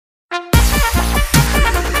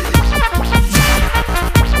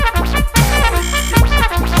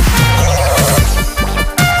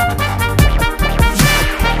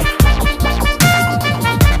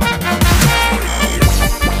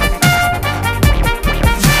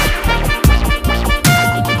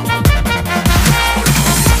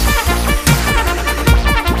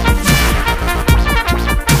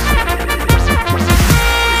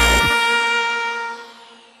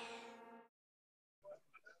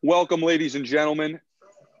Welcome, ladies and gentlemen,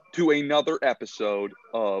 to another episode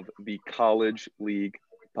of the College League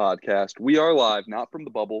podcast. We are live, not from the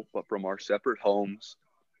bubble, but from our separate homes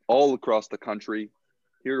all across the country,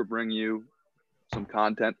 here to bring you some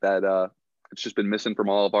content that it's just been missing from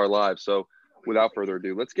all of our lives. So without further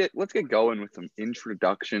ado, let's get going with some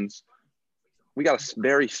introductions. We got a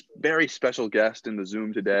very, very special guest in the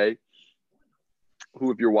Zoom today,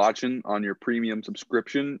 who, if you're watching on your premium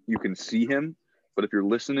subscription, you can see him. But if you're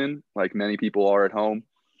listening, like many people are at home,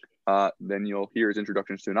 then you'll hear his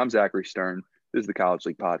introduction soon. I'm Zachary Stern. This is the College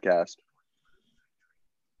League podcast.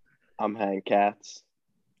 I'm Hank Katz.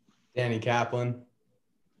 Danny Kaplan.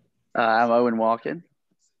 I'm Owen Walken.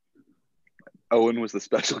 Owen was the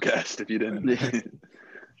special guest, if you didn't.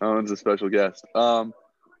 Owen's a special guest. All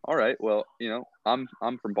right. Well, I'm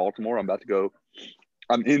from Baltimore. I'm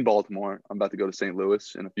in Baltimore. I'm about to go to St.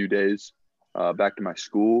 Louis in a few days, back to my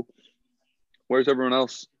school. Where's everyone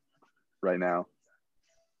else right now?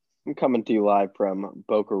 I'm coming to you live from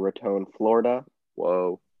Boca Raton, Florida.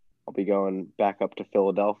 Whoa. I'll be going back up to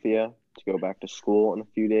Philadelphia to go back to school in a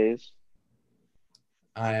few days.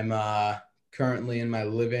 I'm currently in my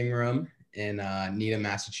living room in Needham,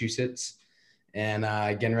 Massachusetts, and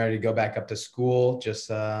getting ready to go back up to school. Just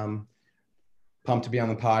pumped to be on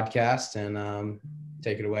the podcast, and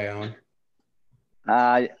take it away, Owen.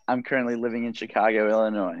 I'm currently living in Chicago,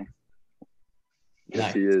 Illinois. Yes,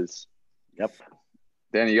 Nice. he is. Yep.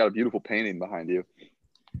 Danny, you got a beautiful painting behind you.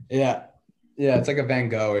 Yeah, it's like a Van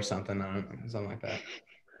Gogh or something. I don't know, something like that.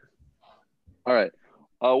 All right.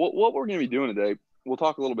 What we're going to be doing today, we'll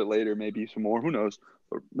talk a little bit later, maybe some more, who knows.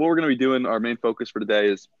 But what we're going to be doing, our main focus for today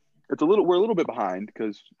is we're a little bit behind,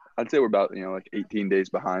 because I'd say we're about, like 18 days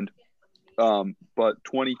behind. But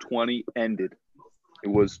 2020 ended. It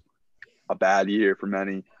was a bad year for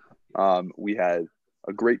many. We had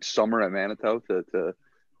a great summer at Manitou to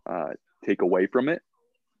take away from it.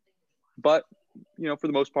 But, for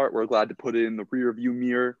the most part, we're glad to put it in the rear view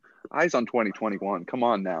mirror. Eyes on 2021. Come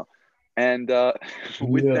on now. And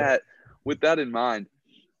with that in mind,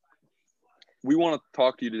 we want to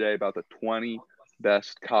talk to you today about the 20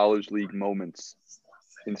 best college league moments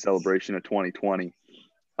in celebration of 2020.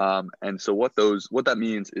 And so what that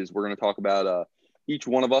means is we're going to talk about each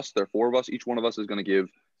one of us. There are four of us. Each one of us is going to give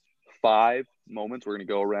 5 moments. We're going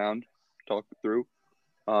to go around, talk through.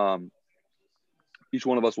 Each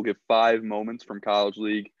one of us will give 5 moments from College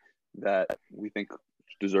League that we think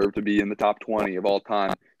deserve to be in the top 20 of all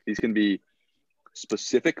time. These can be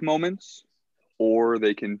specific moments, or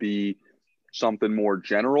they can be something more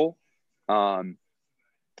general. It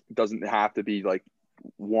doesn't have to be like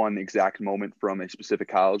one exact moment from a specific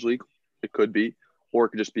college league. It could be, or it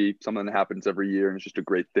could just be something that happens every year and it's just a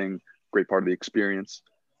great thing, great part of the experience.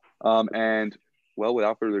 And well,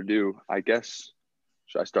 without further ado, I guess,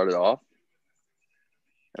 should I start it off?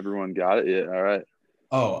 Everyone got it? Yeah. All right.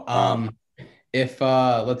 Oh, if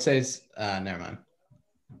let's say, never mind.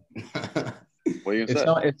 What are you gonna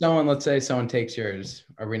say? If someone, let's say someone takes yours,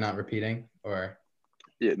 are we not repeating, or?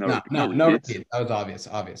 Yeah, no repeat. That was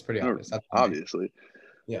obvious, pretty obvious. That's obviously.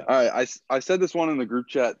 Yeah. All right. I said this one in the group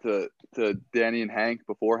chat to Danny and Hank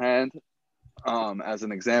beforehand, as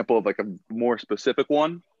an example of like a more specific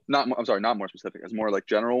one. Not more specific. As more like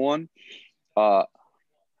general one. I'm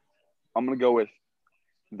gonna go with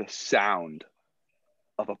the sound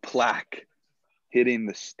of a plaque hitting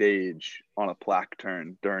the stage on a plaque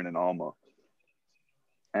turn during an Alma.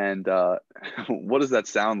 And what does that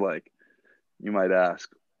sound like, you might ask?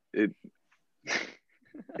 It's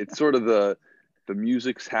sort of the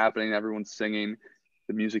music's happening, everyone's singing,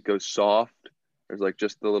 the music goes soft. There's like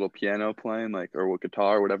just the little piano playing, like, or what,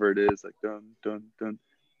 guitar, whatever it is, like dun dun dun,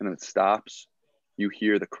 and then it stops. You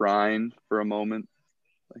hear the crying for a moment,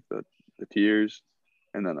 like the tears,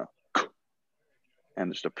 and then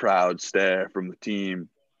and just a proud stare from the team.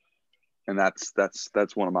 And that's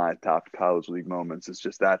one of my top college league moments. It's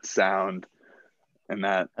just that sound and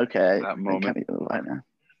that moment.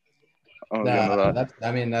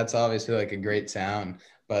 That's obviously like a great sound,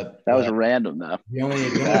 but that was random though. The only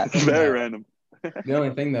very random. The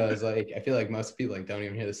only thing though is like I feel like most people like don't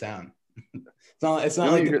even hear the sound. It's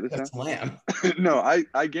not like a slam. No,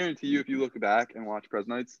 I guarantee you, if you look back and watch Pres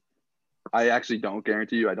Nights, I actually don't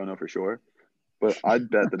guarantee you. I don't know for sure, but I'd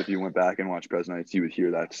bet that if you went back and watched Pres Nights, you would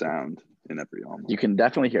hear that sound in every Alma. You can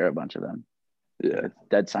definitely hear a bunch of them. Yeah, it's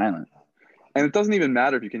dead silent. And it doesn't even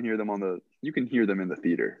matter if you can hear them you can hear them in the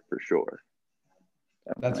theater for sure.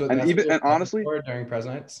 Honestly, during Pres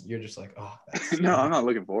Nights, you're just like, oh, no, I'm not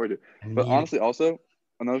looking forward to it. But honestly, also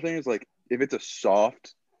another thing is like if it's a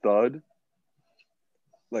soft thud,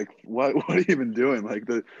 like what are you even doing? Like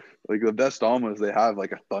Like the best almas, they have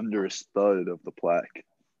like a thunderous thud of the plaque.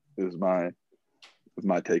 Is my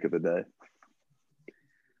take of the day.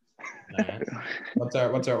 All right.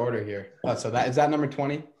 What's our order here? Oh, so is that number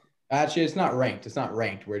 20? Actually, it's not ranked.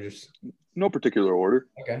 We're just No particular order.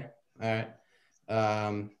 okay. All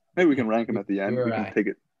right. Maybe we can rank them at the end. We I? can take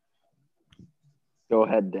it. Go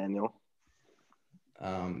ahead, Daniel.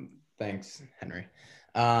 Thanks, Henry.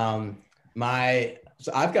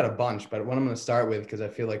 So I've got a bunch, but what I'm going to start with, because I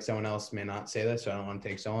feel like someone else may not say this, so I don't want to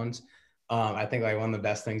take someone's. I think like one of the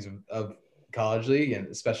best things of college league, and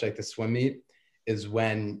especially like the swim meet, is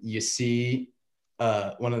when you see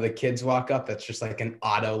one of the kids walk up that's just like an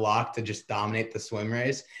auto lock to just dominate the swim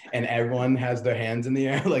race, and everyone has their hands in the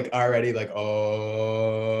air like already like,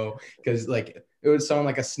 oh, because like it was someone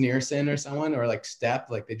like a Sneerson or someone, or like Step,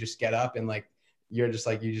 like they just get up and like you just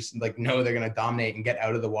know they're gonna dominate and get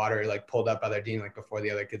out of the water like pulled up by their team like before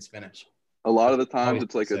the other kids finish. A lot of the times Always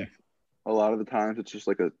it's like sick. a lot of the times it's just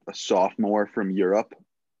like a sophomore from Europe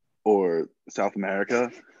or South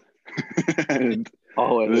America. And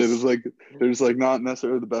Always. there's like not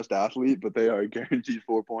necessarily the best athlete, but they are guaranteed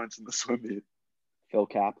 4 points in the swim meet. Phil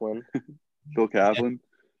Kaplan. Phil Kaplan,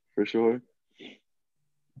 for sure.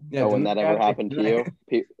 Yeah, When that ever happened to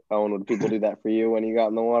you? Owen, would people do that for you when you got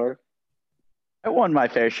in the water? I won my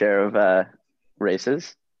fair share of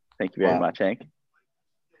races. Thank you very Wow. much, Hank.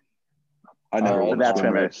 I never Alright, won Bad a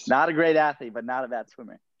swim swimmer. race. Not a great athlete, but not a bad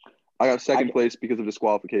swimmer. I got second place because of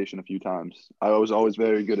disqualification a few times. I was always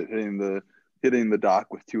very good at hitting the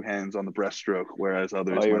dock with two hands on the breaststroke, whereas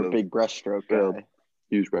others Oh, might you're a have big breaststroke failed. guy.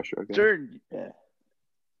 Huge breaststroke. Yeah. Sure.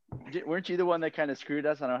 Yeah. Weren't you the one that kind of screwed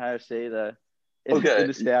us on Ohio State in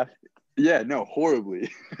the staff? Yeah, no, horribly,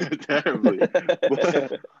 terribly.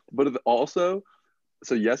 But also,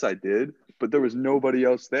 so yes, I did, but there was nobody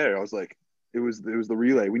else there. I was like, it was the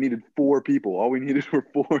relay. We needed 4 people. All we needed were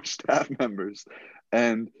 4 staff members,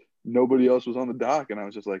 and nobody else was on the dock. And I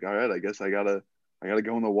was just like, all right, I guess I gotta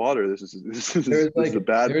go in the water. This is a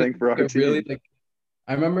bad thing for our team. Really, like,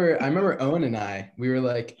 I remember Owen and we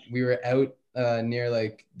were out near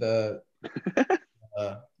like the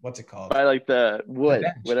what's it called? By like the wood,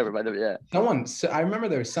 bench. whatever. By the I remember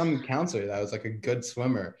there was some counselor that was like a good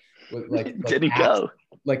swimmer with didn't go.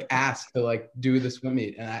 Asked to like do the swim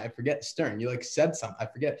meet, and I forget Stern. You like said something. I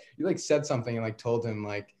forget. You like said something and like told him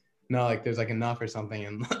like no, like there's like enough or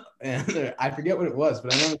something, and I forget what it was,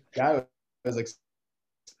 but I know the guy was like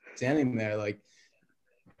standing there like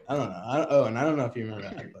I don't know. And I don't know if you remember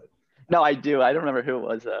that, but No, I do. I don't remember who it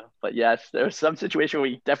was though. But yes, there was some situation where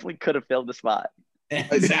you definitely could have filled the spot.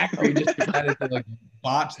 exactly. We just decided to like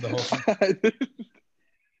botch the whole thing.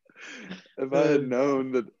 If I had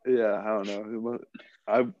known that, yeah, I don't know.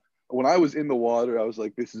 When I was in the water, I was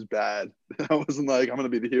like, this is bad. I wasn't like, I'm gonna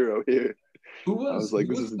be the hero here. I was like,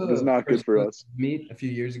 this is not good for us. Meet a few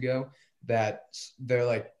years ago that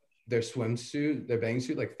their swimsuit, their bathing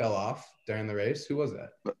suit like fell off during the race. Who was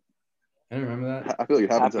that? I don't remember that. I feel like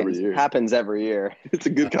it happens every year. Happens every year. It's a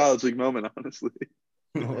good college league moment, honestly.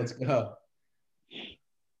 Let's go.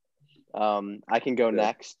 I can go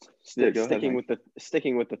next. Go sticking with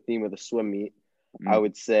the theme of the swim meet, I Mm.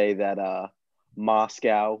 would say that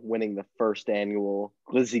Moscow winning the first annual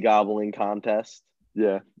glizzy gobbling contest,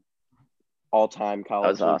 Yeah, all-time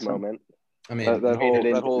college league awesome. moment. I mean,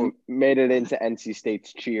 Made it into NC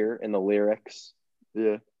State's cheer in the lyrics.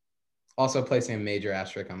 yeah. also placing a major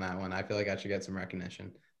asterisk on that one. I feel like I should get some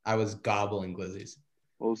recognition. I was gobbling glizzies.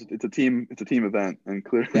 Well, it's a team event, and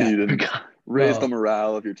clearly you didn't raise the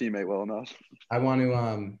morale of your teammate well enough. I want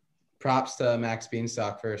to props to Max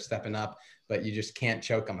Beanstalk for stepping up, but you just can't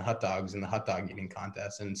choke on the hot dogs in the hot dog eating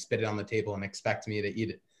contest and spit it on the table and expect me to eat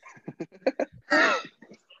it.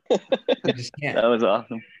 You just can't. That was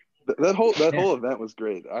awesome. That whole event was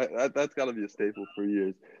great. That's got to be a staple for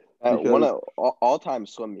years. One of all-time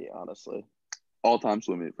swim meet, honestly. All-time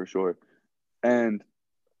swim meet for sure. And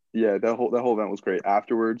yeah, that whole event was great.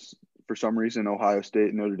 Afterwards, for some reason, Ohio State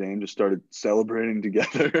and Notre Dame just started celebrating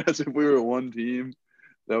together as if we were one team.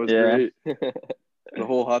 That was great. The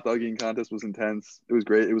whole hot dog eating contest was intense. It was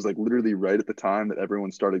great. It was like literally right at the time that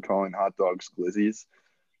everyone started calling hot dogs glizzies.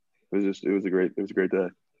 It was a great day.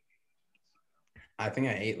 I think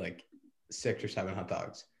I ate like 6 or 7 hot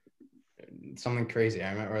dogs. Something crazy.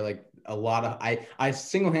 I remember like a lot of I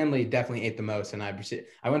single-handedly definitely ate the most, and I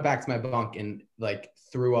went back to my bunk and like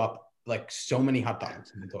threw up like so many hot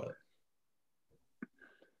dogs in the toilet.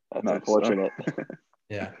 That's Nice. unfortunate.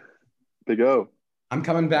 Yeah. Big O. I'm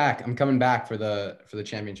coming back for the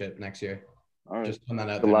championship next year. All right. Just putting that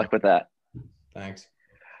out Good there. luck with that. Thanks.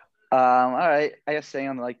 All right. I guess staying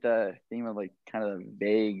on like the theme of like kind of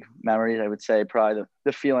vague memories, I would say probably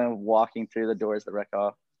the feeling of walking through the doors that wreck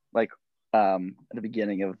off, like at the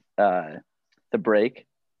beginning of the break,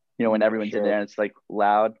 when everyone's in there and it's like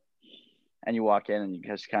loud, and you walk in and you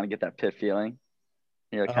just kind of get that pit feeling.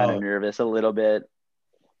 You're like, kind of nervous a little bit.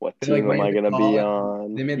 What team am I gonna be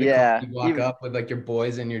on? They made the call you walk up with like your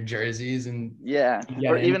boys and your jerseys and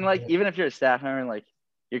or even if you're a staff member, like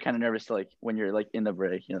you're kind of nervous to like when you're like in the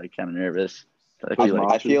break, you're like kind of nervous. I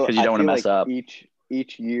feel because you don't want to mess up.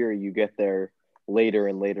 Each year you get there later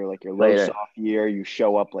and later, like your low soft year, you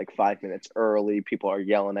show up like 5 minutes early. People are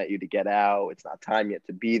yelling at you to get out. It's not time yet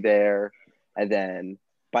to be there, and then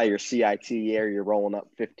by your CIT year, you're rolling up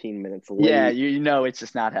 15 minutes late. Yeah, it's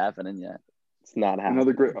just not happening yet. It's not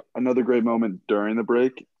happening. Another great moment during the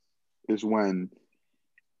break is when,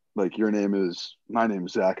 like, my name is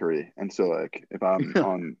Zachary, and so like if I'm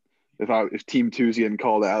on, if team 2's getting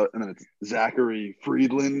called out, and then it's Zachary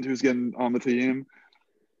Friedland who's getting on the team,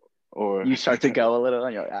 or you start to go a little.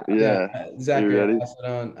 And you're like, yeah, Zachary. Ready?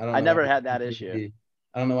 I never had that issue.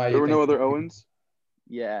 I don't know why there were no other Owens.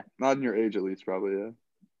 Yeah, not in your age at least, probably. Yeah,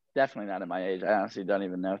 definitely not at my age. I honestly don't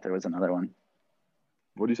even know if there was another one.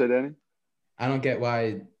 What do you say, Danny? I don't get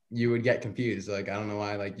why you would get confused. Like, I don't know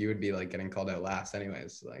why, like, you would be, like, getting called out last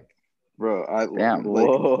anyways. Like, bro,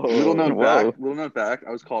 whoa. Little known fact,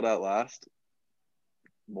 I was called out last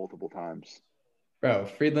multiple times. Bro,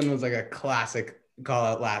 Friedland was, like, a classic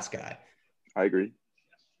call-out last guy. I agree.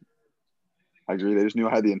 They just knew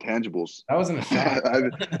I had the intangibles. That wasn't a shot. I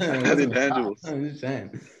had the intangibles. I'm just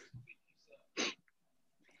saying.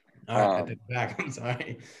 All right, I take it back. I'm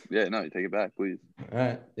sorry. Yeah, no, you take it back, please. All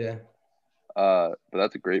right, yeah. But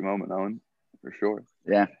that's a great moment, Owen, for sure.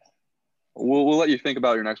 Yeah. We'll let you think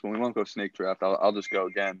about your next one. We won't go snake draft. I'll just go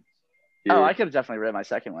again. Here. Oh, I could have definitely read my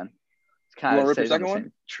second one. It's kind of rip your second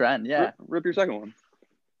one? Trend, yeah. Rip your second one.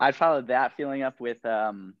 I followed that feeling up with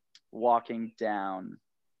walking down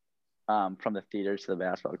from the theater to the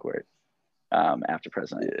basketball court after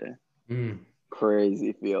President. Yeah.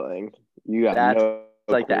 Crazy feeling. You got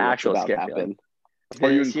like the actual scare feeling.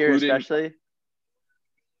 This year especially,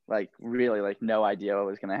 like really like no idea what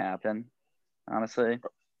was going to happen, honestly.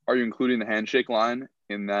 Are you including the handshake line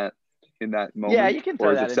in that moment? Yeah, you can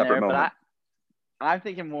throw that in there, but I'm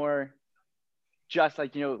thinking more just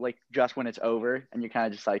like, like just when it's over and you're kind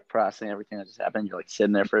of just like processing everything that just happened. You're like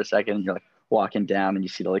sitting there for a second and you're like walking down and you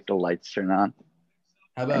see the lights turn on.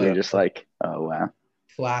 How about and you're just like, oh, wow.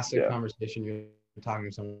 Classic conversation. You're talking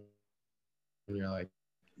to someone and you're like,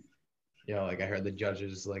 like I heard the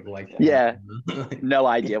judges like yeah, no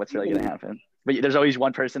idea what's really going to happen. But there's always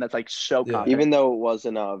one person that's like so confident. Even though it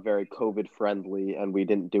wasn't very COVID friendly and we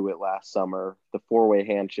didn't do it last summer, the 4-way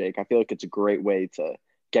handshake, I feel like it's a great way to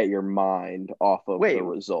get your mind off of the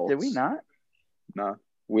results. Did we not? No.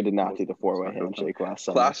 We did not do the 4-way handshake last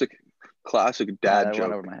summer. Classic dad joke.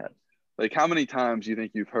 Went over my head. Like, how many times do you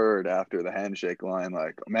think you've heard after the handshake line,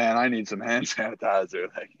 like, man, I need some hand sanitizer.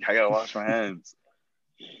 Like, I got to wash my hands.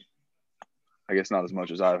 I guess not as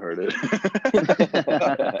much as I've heard it.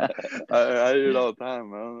 I hear it all the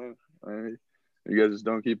time. I don't know. You guys just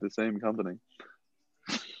don't keep the same company.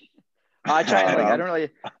 I try.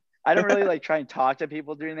 I don't really like try and talk to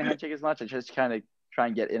people during the handshake as much. I just kind of try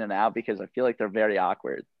and get in and out because I feel like they're very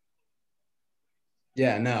awkward.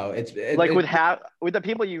 Yeah, no, it's like with the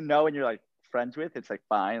people and you're like friends with, it's like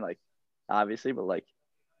fine, like obviously, but like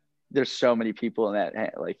there's so many people in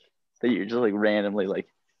that like that you're just like randomly like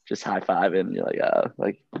just high fiving and you're like, oh,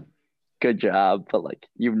 like good job, but like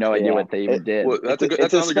you have no idea what they even did. Well,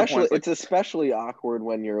 it's especially awkward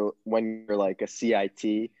when you're like a CIT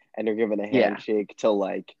and you're giving a handshake to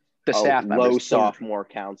like the staff low sophomore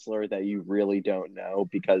counselor that you really don't know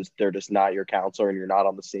because they're just not your counselor and you're not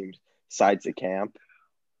on the same sides of camp.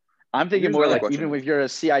 I'm thinking more like even if you're a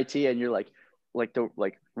CIT and you're like the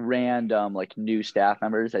random like new staff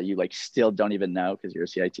members that you like still don't even know because you're a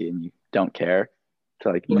CIT and you don't care to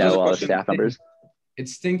like know all the staff members. It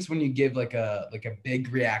stinks when you give like a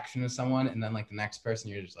big reaction to someone and then like the next person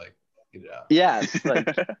you're just like, good job. Yeah.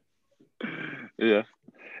 Like, yeah.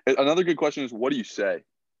 Another good question is, what do you say?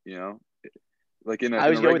 Like I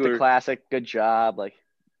always go with the classic, good job, like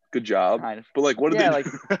good job. Kind of. But like, what do they like?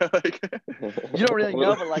 You don't really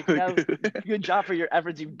know, but like, good job for your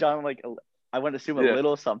efforts you've done. Like, I want to assume a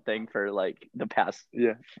little something for like the past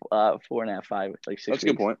 4.5, 5, like 6 weeks. That's a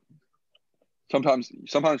good point.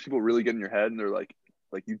 Sometimes people really get in your head and they're like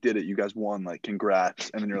you did it, you guys won, like congrats,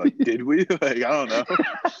 and then you're like, did we? Like, I don't know.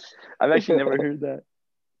 I've actually never heard that.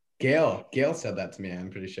 Gail said that to me. I'm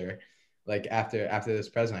pretty sure. Like after this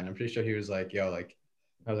president, I'm pretty sure he was like, yo, like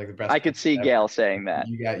I was like the best. I could see ever. Gail saying that.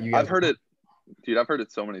 You guys I've heard it, dude. I've heard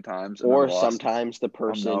it so many times. And Or then lost. sometimes the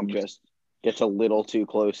person numb. just gets a little too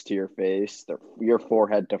close to your face, your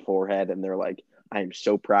forehead to forehead, and they're like, "I am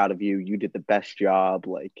so proud of you. You did the best job.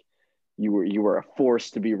 Like, you were a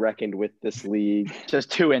force to be reckoned with this league."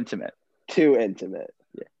 Just too intimate. Too intimate.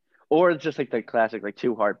 Or it's just like the classic, like,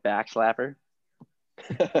 too hard back slapper.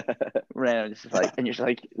 Random, just like, and you're just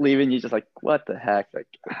like leaving. You're just like, what the heck? Like,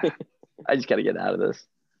 I just got to get out of this.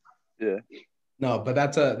 Yeah. No, but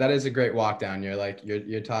that is a great walk down. You're like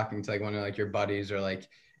you're talking to like one of like your buddies or like,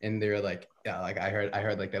 and they're like, yeah, like I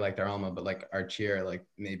heard like they like their alma, but like our cheer, like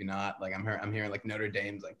maybe not. Like I'm hearing like Notre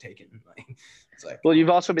Dame's like taking like it's like. Well, you've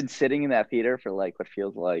also been sitting in that theater for like what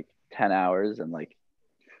feels like 10 hours, and like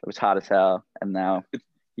it was hot as hell, and now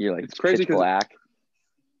you're like it's crazy pitch black.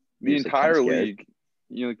 The You're just, like, entire kinda scared. league,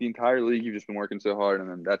 like the entire league, you've just been working so hard, and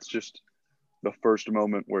then that's just the first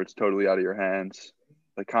moment where it's totally out of your hands.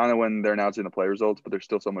 Like kind of when they're announcing the play results, but there's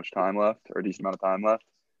still so much time left, or a decent amount of time left,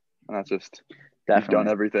 and that's just you've done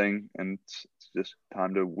everything, and it's just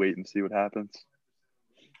time to wait and see what happens.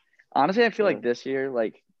 Honestly, I feel like this year,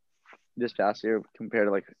 like this past year, compared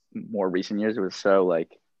to like more recent years, it was so like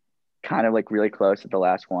kind of like really close at the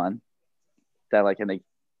last one. That like, and like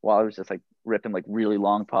while I was just like ripping like really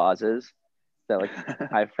long pauses, that like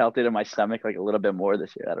I felt it in my stomach like a little bit more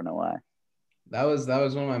this year. I don't know why. That was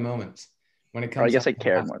one of my moments when it Or comes. I guess I to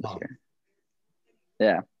cared more this year.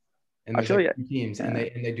 Yeah, and I there's feel like like two teams, and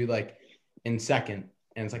they do like in second,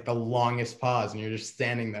 and it's like the longest pause, and you're just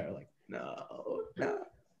standing there like no.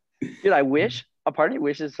 dude, I wish a part of me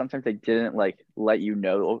wishes sometimes they didn't like let you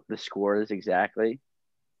know the scores exactly,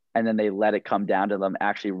 and then they let it come down to them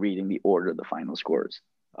actually reading the order of the final scores.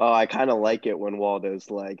 Oh, I kind of like it when Waldo's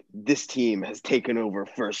like, "This team has taken over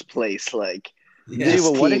first place. Like, this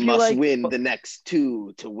Dude, but what if team you, must like- win the next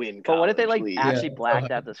two to win." But what if they like college league." actually Yeah. blacked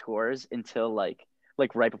out the scores until like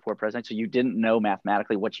right before president, so you didn't know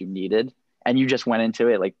mathematically what you needed, and you just went into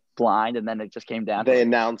it like blind, and then it just came down to They like,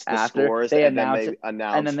 announced the after scores, they and then announced they it,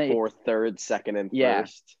 announced and then they- fourth, third, second, and Yeah.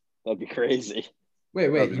 first. That'd be crazy. Wait,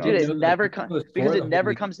 Dude, you dude, didn't it know never the comes score because the it whole never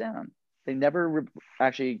week? comes down. They never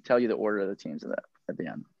actually tell you the order of the teams at the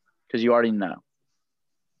end because you already know.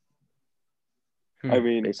 I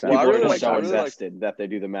mean, Based people on- Well, I really are like- so I really like- invested that they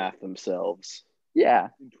do the math themselves. Yeah,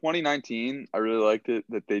 In 2019, I really liked it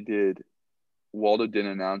that they did. Waldo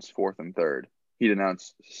didn't announce fourth and third. He'd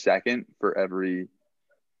announce second for every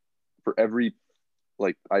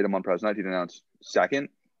like item on President Night. He'd announce second,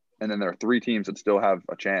 and then there are three teams that still have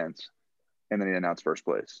a chance, and then he announced first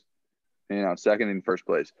place. And he announced second and first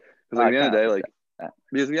place because like, at the end of the day, like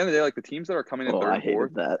because at the end of the day, like the teams that are coming in Oh, third I and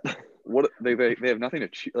fourth, hated that. what they have nothing to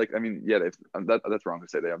cheer. Like I mean, yeah, that's wrong to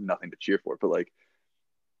say they have nothing to cheer for, but like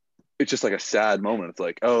it's just like a sad moment. It's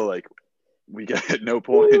like, oh, like we get no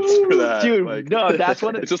points for that, dude. Like, No, that's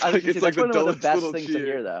one. it's just I was like gonna say, it's like that's the one of the dullest best little things to cheer.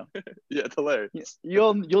 hear, though. Yeah, it's hilarious.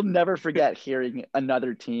 You'll never forget hearing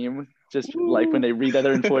another team just like when they read that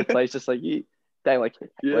they're in fourth place, just like they like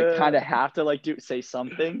Yeah. kind of have to like say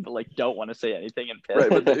something, but like don't want to say anything and piss.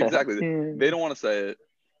 Right, but exactly, they don't want to say it,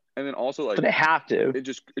 and then also like But they have to. it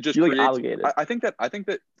just You're like creates. obligated. I think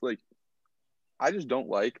that like I just don't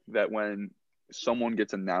like that when someone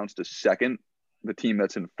gets announced as second, the team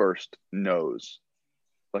that's in first knows.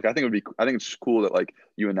 Like I think it's cool that like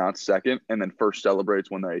you announce second and then first celebrates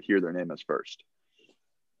when they hear their name as first.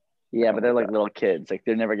 Yeah, but they're like little kids. Like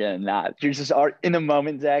they're never gonna not. You're just in the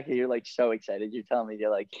moment, Zach. You're like so excited. You're telling me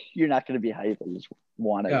you're not gonna be hyped. You just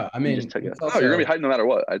want to. Yeah, I mean, just took it. it's Oh, also, you're gonna be hyped no matter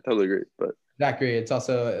what. I totally agree. But Zachary, it's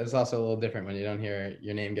also a little different when you don't hear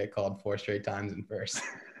your name get called 4 straight times in first.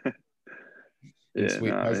 yeah, Sweet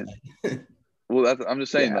no, I President. mean, well, I'm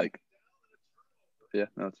just saying, Yeah. like, yeah,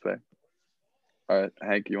 no, it's fair. All right,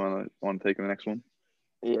 Hank, you want to take the next one?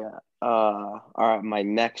 Yeah. All right. My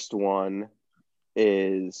next one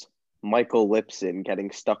is Michael Lipson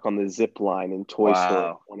getting stuck on the zip line in Toy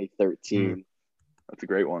Story 2013. That's a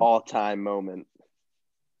great one. All-time moment.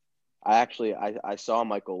 I saw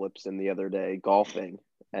Michael Lipson the other day golfing,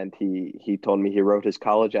 and he told me he wrote his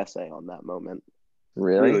college essay on that moment.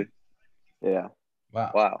 Really? Yeah.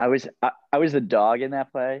 Wow. I was the dog in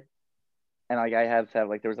that play, and like I had to have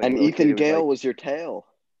like there was like. And a little Ethan kid who Gale was was your tail.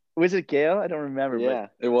 was it Gale? I don't remember. Yeah.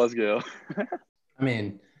 It was Gil. I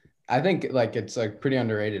mean, I think like it's like pretty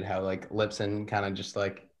underrated how like Lipson kind of just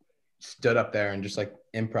like stood up there and just like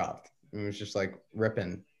improv. It was just like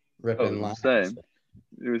ripping lines. Insane.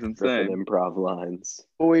 It was insane. Ripping improv lines.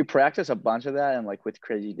 Well, we practice a bunch of that, and like with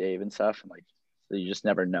Crazy Dave and stuff, and like so you just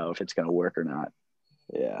never know if it's gonna work or not.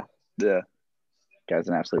 Yeah. Yeah. Guy's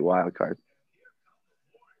an absolute wild card.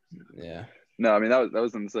 Yeah. No, I mean that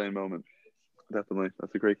was an insane moment. Definitely.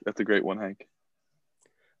 That's a great one, Hank.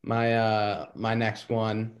 My next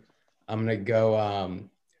one, I'm gonna go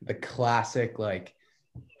the classic like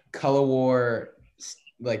color war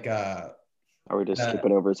like Are we just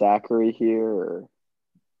skipping over Zachary here, or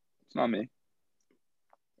It's not me.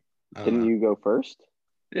 didn't you go first?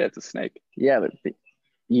 Yeah, it's a snake. Yeah, but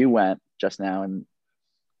you went just now, and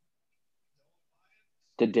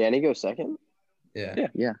Did Danny go second? Yeah.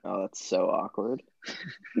 Oh, that's so awkward.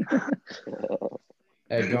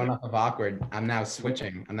 Hey, going off of awkward, I'm now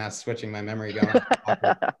switching my memory going off of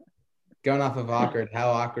awkward. Going off of awkward, how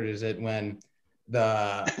awkward is it when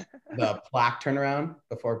the plaque turnaround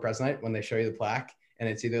before press night, when they show you the plaque and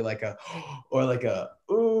it's either like a or like a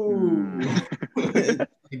ooh.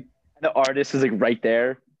 The artist is like right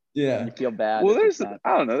there. Yeah. You feel bad. Well,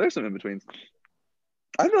 I don't know. There's some in betweens.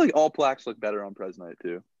 I feel like all plaques look better on Pres Night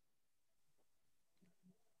too.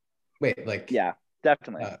 Wait, like yeah,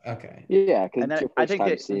 definitely. Okay. Yeah, because I think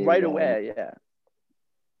that right away, yeah.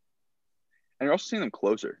 And you're also seeing them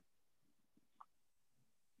closer,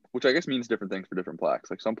 which I guess means different things for different plaques.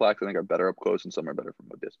 Like some plaques I think are better up close and some are better from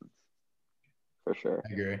a distance. For sure.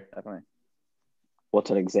 I agree. Definitely. What's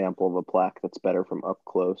an example of a plaque that's better from up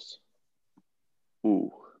close?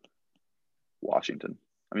 Ooh, Washington.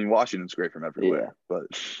 I mean, Washington's great from everywhere, but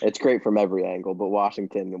it's great from every angle. But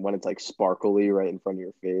Washington, when it's like sparkly right in front of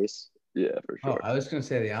your face, yeah, for sure. Oh, I was gonna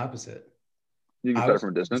say the opposite. You can better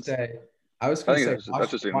from a distance. I was gonna say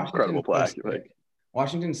that's just an incredible plaque. Like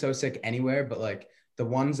Washington's so sick anywhere, but like the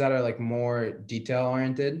ones that are like more detail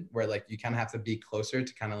oriented, where like you kind of have to be closer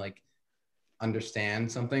to kind of like understand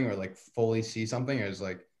something or like fully see something, is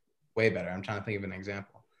like way better. I'm trying to think of an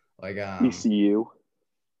example. Like ECU.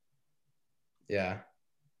 Yeah.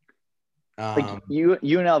 Like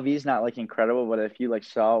UNLV's not like incredible, but if you like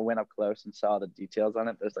went up close and saw the details on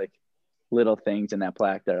it, there's like little things in that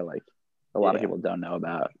plaque that are like a lot of people don't know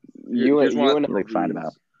about.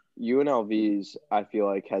 UNLV's I feel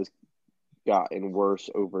like has gotten worse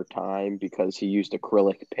over time because he used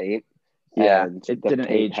acrylic paint. Yeah, and it didn't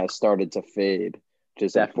age. Has started to fade, which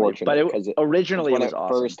is unfortunate. But originally when it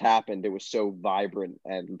awesome. First happened, it was so vibrant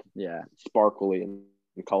and sparkly and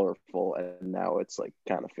colorful, and now it's like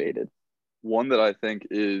kind of faded. One that I think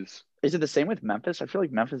is it the same with Memphis? I feel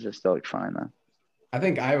like Memphis is still like fine though. I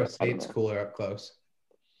think Iowa State's cooler up close.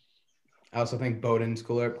 I also think Bowdoin's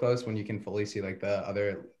cooler up close when you can fully see like the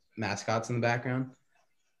other mascots in the background.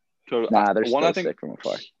 So they're still sick from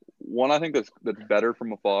afar. One I think that's better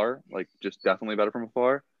from afar, like just definitely better from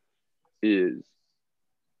afar, is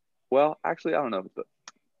actually I don't know.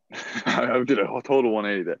 I did a total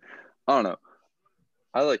 180 there. I don't know.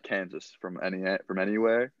 I like Kansas from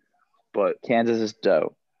anywhere, but Kansas is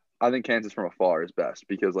dope. I think Kansas from afar is best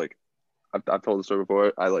because like I've told the story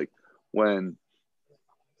before. I like when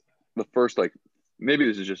the first maybe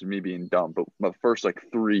this is just me being dumb, but my first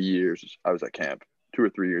 3 years I was at camp, 2 or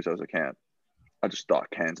 3 years I was at camp. I just thought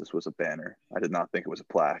Kansas was a banner. I did not think it was a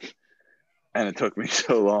plaque. And it took me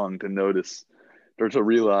so long to notice or to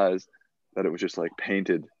realize that it was just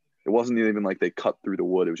painted. It wasn't even like they cut through the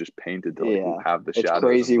wood. It was just painted to have the shadows. It's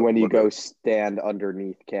crazy when you go stand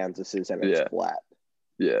underneath Kansas's and it's flat.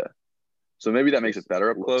 Yeah. So maybe that makes it better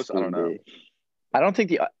up close. I don't know. I don't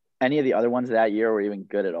think any of the other ones that year were even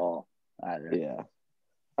good at all either. Yeah.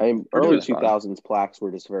 Early 2000s plaques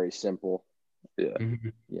were just very simple. Yeah. Mm-hmm.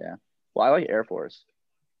 Yeah. Well, I like Air Force.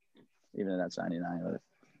 Even in that's 99.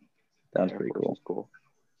 That was pretty cool.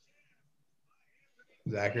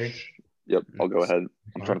 Zachary? Yep, I'll go ahead.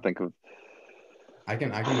 I'm trying to think of. I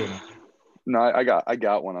can do it. No, I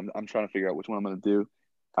got one. I'm trying to figure out which one I'm gonna do.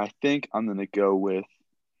 I think I'm gonna go with.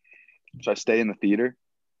 Should I stay in the theater?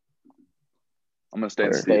 I'm gonna stay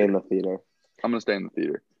in the theater. I'm gonna stay in the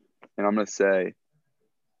theater, and I'm gonna say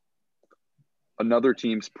another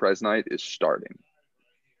team's Pres Night is starting,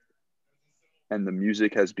 and the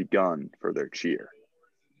music has begun for their cheer,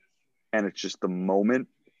 and it's just the moment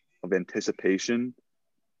of anticipation.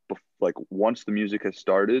 Once the music has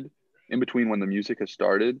started, in between when the music has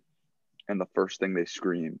started and the first thing they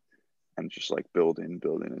scream, and it's just building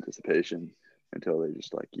anticipation until they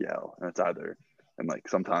just yell. And it's either, and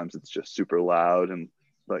sometimes it's just super loud and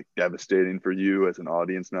devastating for you as an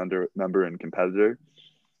audience member and competitor.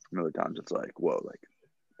 And other times it's whoa,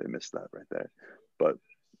 they missed that right there. But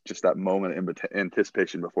just that moment of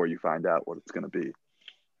anticipation before you find out what it's going to be.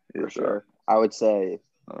 For sure. I would say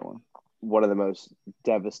another one of the most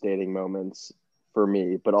devastating moments for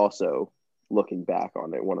me, but also looking back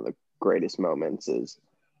on it, one of the greatest moments is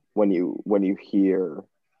when you hear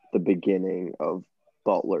the beginning of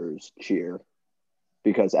Butler's cheer,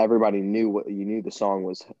 because everybody knew the song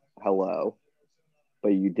was Hello,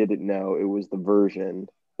 but you didn't know it was the version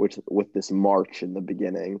which with this march in the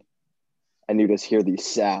beginning. And you just hear these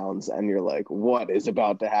sounds and you're like, what is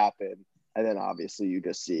about to happen? And then obviously you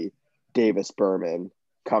just see Davis Berman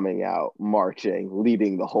coming out, marching,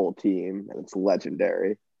 leading the whole team, and it's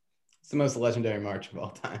legendary. It's the most legendary march of all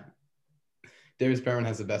time. Davis Berman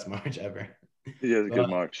has the best march ever. He has a good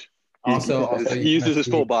march. He uses his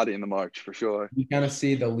full body in the march for sure. You kind of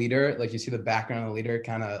see the leader, like you see the background of the leader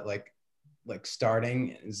kind of like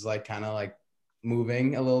starting is like kind of like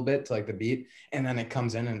moving a little bit to like the beat, and then it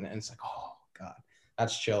comes in and it's like, oh god,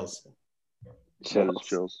 that's chills.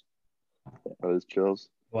 Chills. That is chills.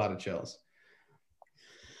 A lot of chills.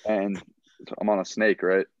 And I'm on a snake,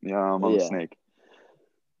 right? Yeah, I'm on a snake.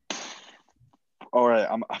 All right,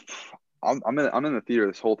 I'm in the theater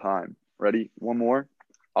this whole time. Ready? One more.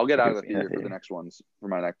 I'll get out of the theater for the next ones for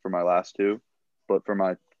my last two, but for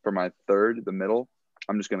my third, the middle,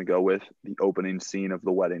 I'm just gonna go with the opening scene of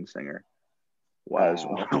The Wedding Singer. Wow, as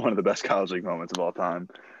one of the best college league moments of all time.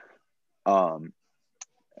 And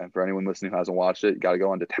for anyone listening who hasn't watched it, you got to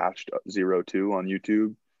go on Detached 02 on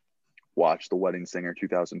YouTube. Watch The Wedding Singer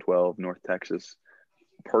 2012, North Texas.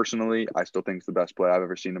 Personally, I still think it's the best play I've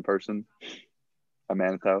ever seen in person. A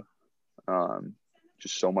Manitou.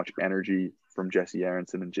 Just so much energy from Jesse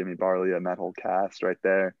Aronson and Jimmy Barlia and that whole cast right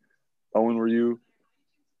there. Owen, you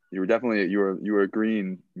were definitely you were a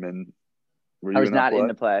green man. I was not in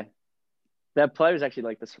the play. That play was actually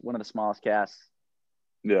like one of the smallest casts.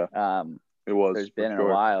 Yeah. It was. There's been in a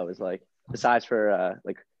while. It was like, besides for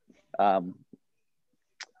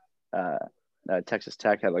Texas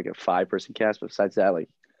Tech had like a 5-person cast, but besides that, like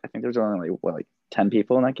I think there was only like 10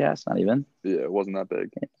 people in that cast, not even. Yeah, it wasn't that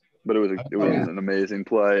big, but it was an amazing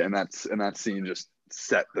play, and that scene just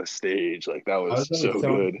set the stage. Like that was so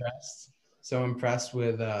good. So impressed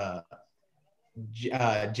with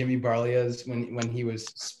Jimmy Barlia's when he was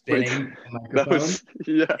spinning the microphone.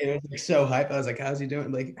 It was like so hype. I was like, how's he doing?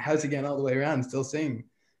 Like, how's he getting all the way around and still singing?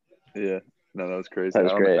 Yeah, no, that was crazy. That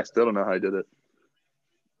was great. I still don't know how he did it.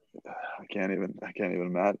 I can't even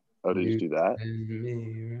imagine. Oh, did you do that?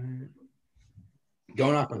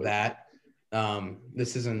 Going off of that,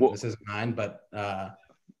 this isn't mine, but the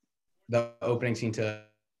opening scene to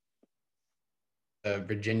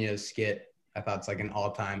Virginia's skit, I thought it's like an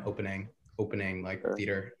all-time opening like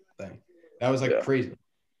theater thing. That was like crazy.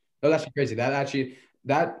 That was actually crazy.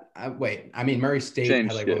 Murray State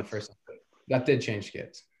changed had like skits. One of the first. That did change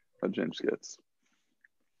skits. That changed skits.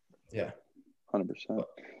 Yeah, 100%.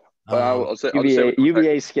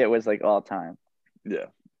 UVA skit was like all time. Yeah,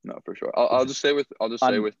 no, for sure. I'll just say with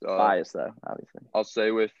bias though, obviously. I'll say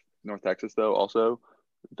with North Texas though also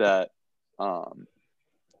that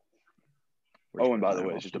Owen, by the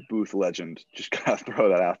way, is just a booth legend. Just gotta throw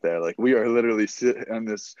that out there. Like we are literally sitting on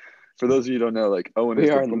this. For those of you who don't know, like Owen is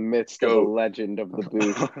in the midst of the legend of the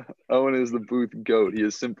booth. Owen is the booth goat. He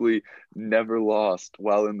has simply never lost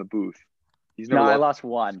while in the booth. I lost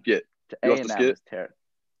one. Skit. You lost the skit?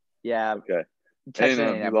 Yeah. Okay. Texas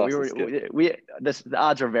A&M, but the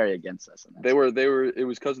odds were very against us. They were. It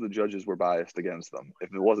was because the judges were biased against them.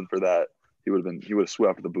 If it wasn't for that, he would have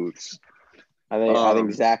swept the booths. I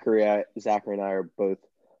think Zachary and I are both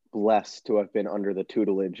blessed to have been under the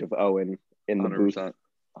tutelage of Owen in the 100%, booth.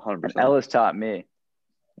 100%. Ellis taught me.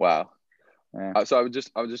 Wow. Yeah. So I would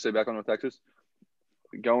just say back on North Texas.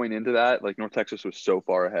 Going into that, like North Texas was so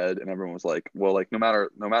far ahead, and everyone was like, "Well, like no matter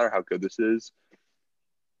how good this is,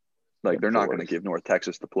 like they're not going to give North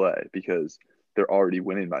Texas the play because they're already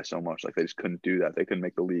winning by so much. Like they just couldn't do that. They couldn't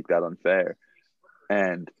make the league that unfair."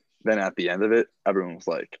 And then at the end of it, everyone was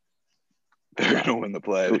like, "They're going to win the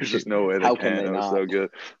play. There's just no way they can." It was so good.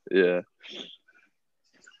 Yeah.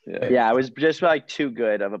 Yeah, it was just like too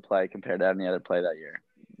good of a play compared to any other play that year.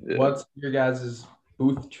 Yeah. What's your guys'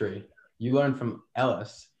 booth tree? You learned from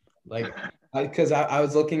Ellis, like, because I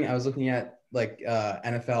was looking at like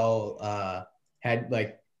NFL had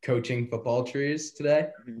like coaching football trees today,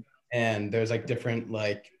 and there's like different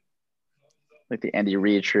like the Andy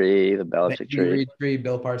Reid tree, the Belichick tree,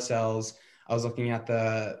 Bill Parcells. I was looking at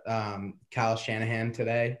the Kyle Shanahan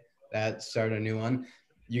today that started a new one.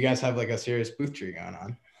 You guys have like a serious booth tree going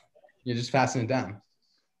on. You're just passing it down.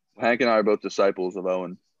 Hank and I are both disciples of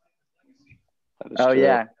Owen. Oh true.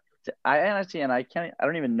 Yeah. I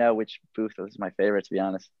don't even know which booth was my favorite, to be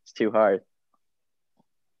honest. It's too hard.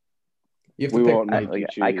 You have to pick.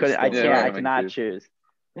 I cannot choose.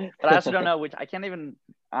 But I also don't know which. I can't even,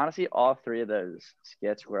 honestly, all three of those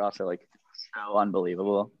skits were also like so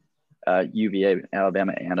unbelievable. UVA,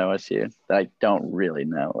 Alabama, and OSU that I don't really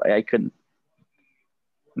know. I couldn't.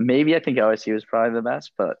 Maybe I think OSU is probably the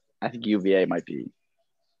best, but I think UVA might be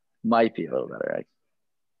a little better.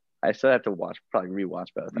 I still have to probably rewatch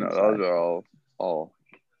both. No, those are all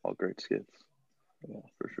great skits. Yeah,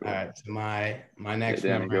 for sure. All right, so my next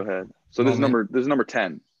Danny, go memory ahead. So this is number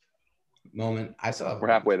 10. moment. We're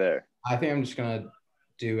halfway there. I think I'm just gonna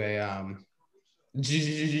do a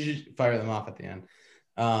fire them off at the end.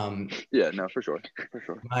 Yeah, no, for sure.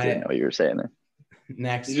 I didn't know what you were saying there.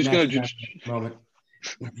 Next moment.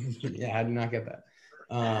 Yeah, I did not get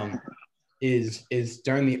that. Is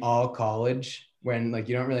during the all college when like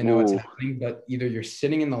you don't really know what's happening, but either you're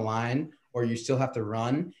sitting in the line or you still have to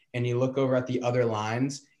run, and you look over at the other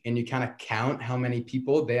lines and you kind of count how many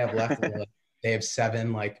people they have left. Like, they have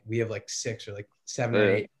 7, like we have like 6 or like 7 or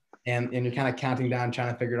 8, and you're kind of counting down,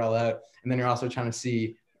 trying to figure it all out, and then you're also trying to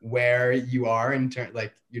see where you are in turn,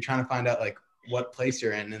 like you're trying to find out like what place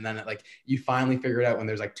you're in, and then like you finally figure it out when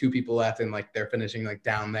there's like 2 people left and like they're finishing like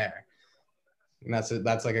down there. And that's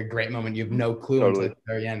like a great moment. You have no clue until the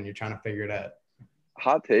very end. You're trying to figure it out.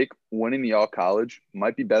 Hot take: winning the all college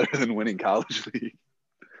might be better than winning college league.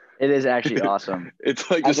 It is actually awesome. It's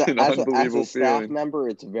like just an unbelievable as a staff feeling. member,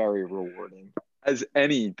 it's very rewarding. As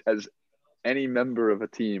any member of a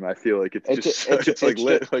team, I feel like it's like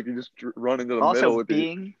lit. Like you just run into the middle with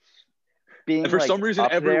being and for like some reason,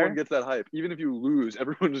 everyone there, gets that hype. Even if you lose,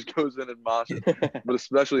 everyone just goes in and moshes. But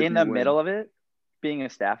especially in the middle of it, being a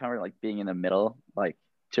staff member, like being in the middle, like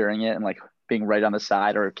during it, and like being right on the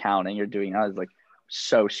side or counting or doing that is like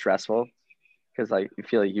so stressful because like you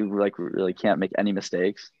feel like you like really can't make any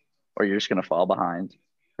mistakes or you're just gonna fall behind.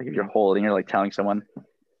 Like if you're holding or like telling someone,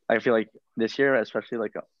 I feel like this year, especially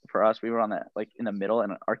like for us, we were on that like in the middle,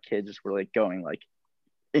 and our kids just were like going like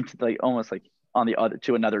into like almost like on the other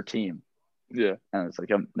to another team. Yeah, and it's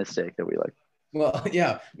like a mistake that we like. Well,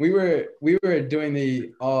 yeah, we were doing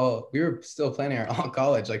we were still planning our all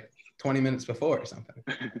college like 20 minutes before or something.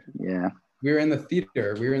 Yeah, we were in the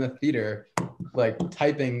theater like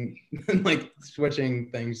typing like switching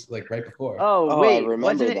things like right before. Oh wait,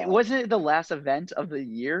 wasn't it the last event of the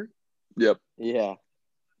year? Yep. Yeah.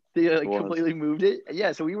 They like completely moved it.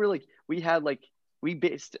 Yeah, so we were like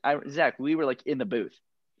Zach, we were like in the booth.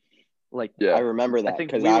 Like I remember that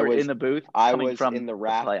because I was in the booth. I was in the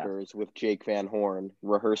rafters with Jake Van Horn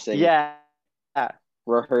rehearsing. Yeah,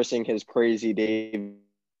 rehearsing his crazy Dave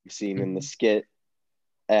scene in the skit,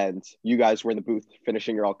 and you guys were in the booth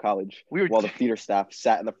finishing your all college. While the theater staff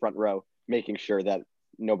sat in the front row, making sure that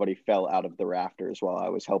nobody fell out of the rafters while I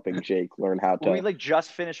was helping Jake learn how to. We like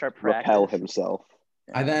just finished our practice. Repel himself.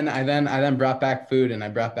 I then brought back food, and I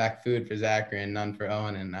brought back food for Zachary and none for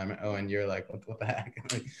Owen. And I'm Owen. You're like, what the heck?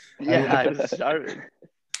 Like, I was starving.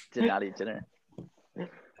 Did not eat dinner.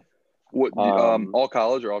 What? All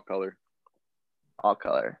college or all color? All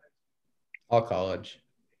color. All college.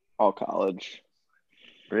 All college.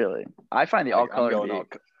 Really? I find the all color.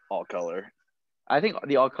 All color. I think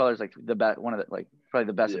the all color is like the best. One of the like probably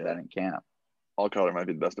the best event in camp. All color might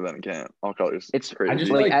be the best event in camp. All color is crazy. I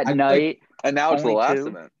just like at night. And now it's the last 2.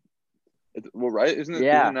 event. Well, right? Isn't it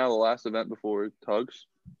now the last event before tugs?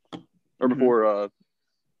 Or before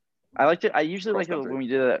I liked it. I usually like it when we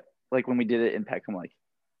did it when we did it in Peckham, like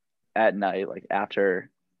at night, like after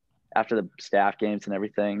the staff games and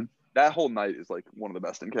everything. That whole night is like one of the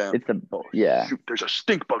best in camp. It's Shoot, there's a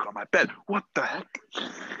stink bug on my bed. What the heck?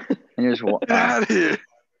 And you're just get out of here.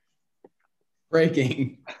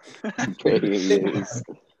 Breaking news.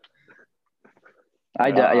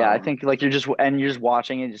 I think like you're just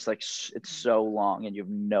watching it, just like it's so long and you have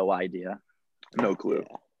no idea. No clue.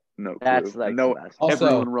 Yeah. No clue. That's like the best.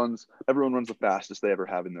 Also, everyone runs the fastest they ever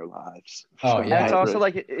have in their lives. Oh, and yeah. it's also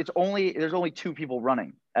like there's only 2 people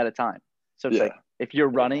running at a time. So it's like if you're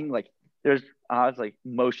running, like there's odds like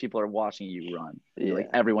most people are watching you run. Yeah.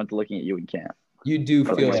 Like everyone's looking at you in camp. You do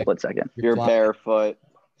for feel like like a split second. You're barefoot.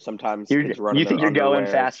 Sometimes you think you're going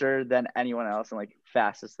faster than anyone else and like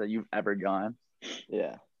fastest that you've ever gone.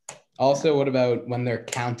 Yeah. Also, what about when they're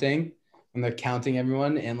counting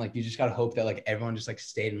everyone, and like you just gotta hope that like everyone just like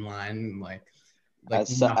stayed in line and like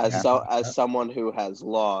as someone who has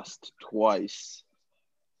lost twice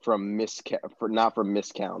from not from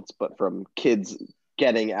miscounts, but from kids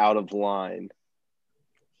getting out of line.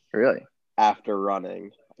 Really? After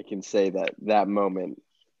running, I can say that moment.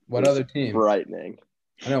 What other team? Frightening.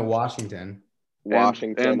 I know Washington.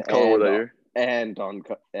 And color wore that year. And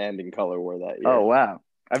in color wore that year. Oh wow.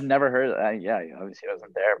 I've never heard of that. Yeah, obviously I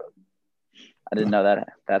wasn't there, but I didn't know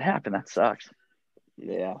that happened. That sucks.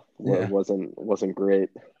 Yeah. Well, it wasn't great.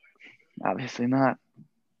 Obviously not.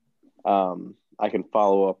 I can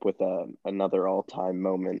follow up with another all-time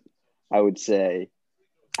moment. I would say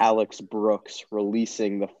Alex Brooks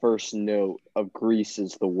releasing the first note of Grease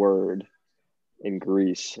is the Word in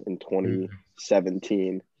Grease in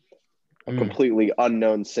 2017. a completely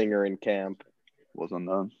unknown singer in camp. Was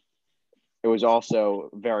unknown. It was also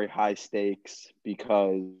very high stakes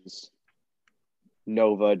because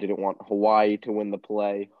Nova didn't want Hawaii to win the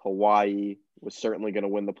play. Hawaii was certainly going to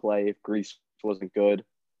win the play if Greece wasn't good.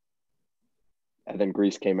 And then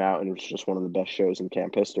Greece came out and it was just one of the best shows in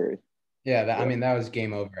camp history. Yeah, I mean, that was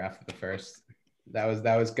game over after the first. That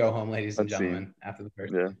was go home, ladies and gentlemen, after the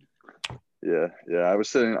first. Yeah. I was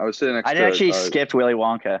sitting next to. I actually skipped Willy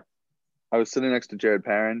Wonka. I was sitting next to Jared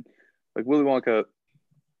Perrin. Like Willy Wonka,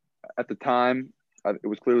 at the time, it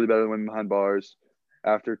was clearly better than Women Behind Bars.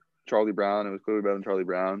 After Charlie Brown, it was clearly better than Charlie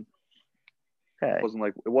Brown. Okay.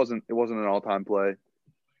 It wasn't an all-time play,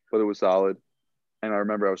 but it was solid. And I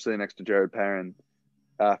remember I was sitting next to Jared Perrin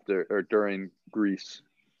during Greece.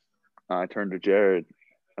 I turned to Jared,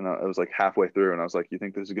 and I was like halfway through, and I was like, "You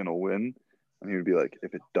think this is gonna win?" And he would be like,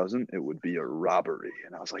 "If it doesn't, it would be a robbery."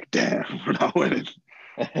 And I was like, "Damn, we're not winning.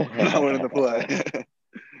 We're not winning the play."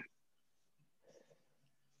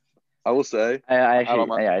 I will say,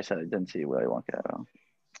 I said I didn't see Willy Wonka at all.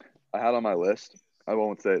 I had on my list. I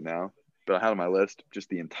won't say it now, but I had on my list just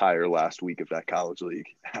the entire last week of that college league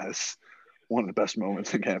as one of the best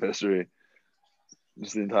moments in camp history.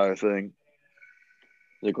 Just the entire thing.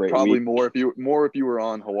 It was a great Probably week. more if you were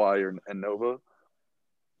on Hawaii and Nova,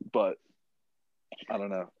 but I don't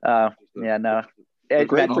know. Yeah, no.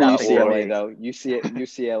 Great for nothing UCLA really. though.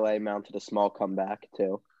 UCLA mounted a small comeback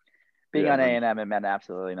too. Being Yeah, on A&M, it meant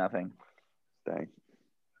absolutely nothing. Dang.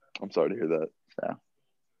 I'm sorry to hear that. So,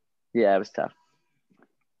 yeah, it was tough.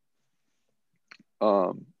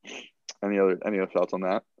 Any other thoughts on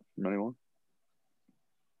that from anyone?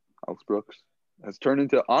 Alex Brooks has turned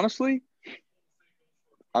into, honestly,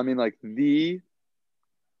 I mean, like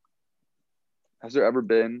has there ever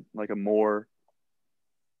been like a more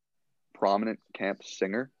prominent camp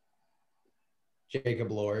singer?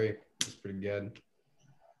 Jacob Laurie was pretty good.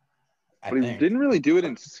 But he didn't really do it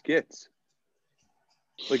in skits.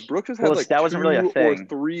 Like Brooks has had Well, like that 2 wasn't really a thing. or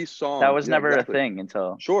 3 songs. That was never exactly. a thing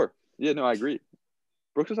until. Sure. Yeah, no, I agree.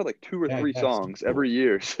 Brooks has had like 2 or 3 songs every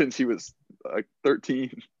year since he was like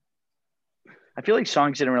 13. I feel like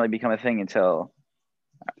songs didn't really become a thing until.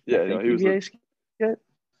 Yeah, he was skit.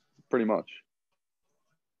 Pretty much.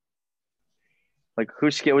 Like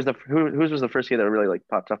whose skit was whose was the first skit that really like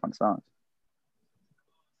popped up on songs?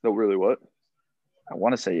 No, really, what? I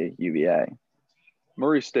want to say UVA.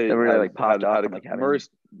 Murray State that really like popped up and like having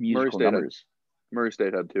musical numbers. Murray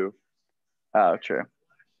State had 2. Oh, true.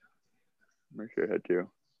 Murray State had 2,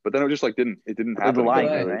 but then it just like didn't happen.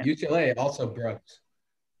 UCLA also Brooks.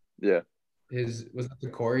 Yeah. Was that the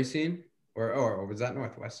Corey scene or was that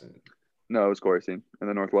Northwestern? No, it was Corey scene, and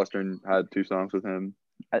then Northwestern had 2 songs with him.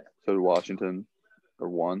 So did Washington, or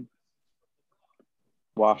 1.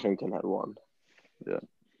 Washington had 1. Yeah.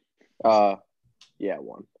 Yeah,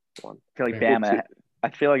 1. I feel like Bama. I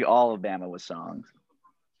feel like all of Bama was songs.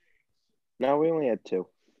 No, we only had 2.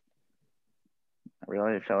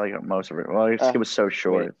 Really, I felt like most of it. Well, it was so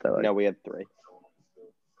short. No, we had 3.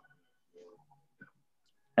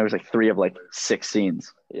 It was like 3 of like 6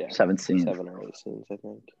 scenes. Yeah, 7 scenes. 7 or 8 scenes, I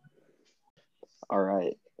think. All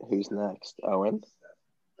right, who's next? Owen.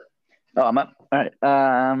 Oh, I'm up. All right.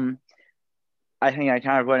 I think I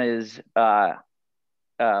kind of went is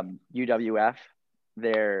UWF.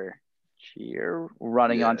 Their cheer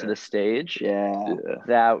running onto the stage. Yeah.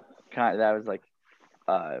 That was like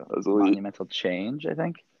a monumental change, I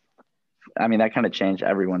think. I mean, that kind of changed.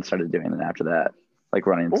 Everyone started doing it after that, like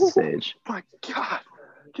running into the stage. Oh my God.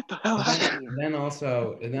 Get the hell out of here. And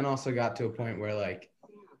then also got to a point where like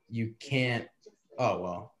you can't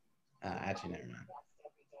actually never mind.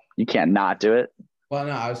 You can't not do it. Well,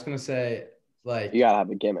 no, I was gonna say like you gotta have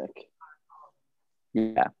a gimmick.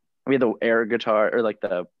 Yeah. We had the air guitar or like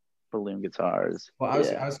the balloon guitars. Well, I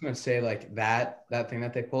was gonna say like that thing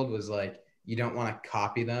that they pulled was like you don't want to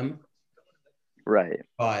copy them. Right.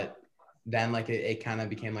 But then like it kind of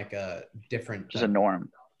became like a different just a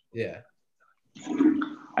norm. Yeah.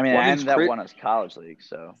 I mean, and that won us college league,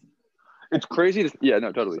 so it's crazy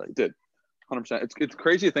totally. It did. 100%. It's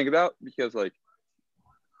crazy to think about because like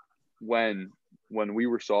when we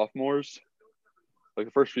were sophomores, like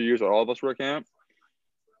the first few years that all of us were at camp,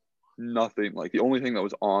 nothing, like the only thing that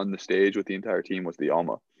was on the stage with the entire team was the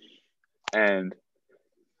Alma. And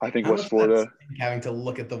I think West Florida having to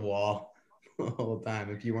look at the wall the whole time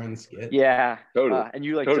if you were in the skit. Yeah. Totally. And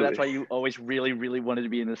you like so that's why you always really, really wanted to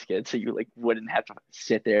be in the skit, so you like wouldn't have to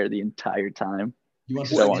sit there the entire time. You want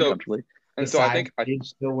so uncomfortably. And so I think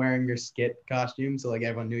still wearing your skit costume, so like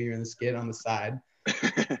everyone knew you were in the skit on the side.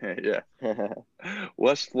 Yeah.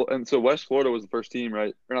 And so West Florida was the first team,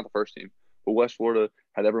 right? Or not the first team. but West Florida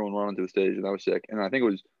had everyone run onto the stage, and that was sick. And I think it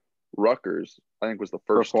was Rutgers. I think was the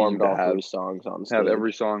first team Performed to all have 3 songs on stage. have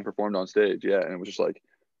every song performed on stage. Yeah, and it was just like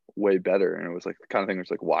way better. And it was like the kind of thing where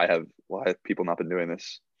it's like, why have people not been doing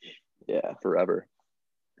this? Yeah, forever.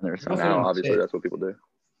 And there's Also Now, didn't obviously, fit. that's what people do. It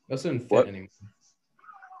also didn't fit What? anymore.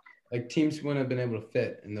 Like teams wouldn't have been able to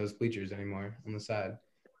fit in those bleachers anymore on the side.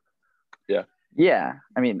 Yeah,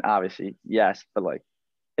 I mean, obviously, yes, but like,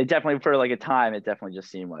 it definitely for like a time, it definitely just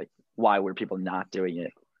seemed like, why were people not doing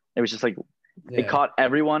it? It was just like Yeah. it caught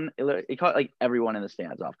everyone. It caught like everyone in the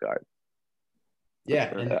stands off guard.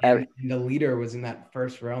 Yeah, sure. and the leader was in that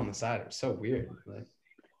first row on the side. It was so weird. Like,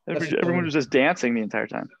 Everyone was just dancing the entire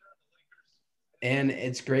time. and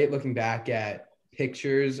it's great looking back at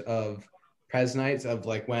pictures of Pres nights of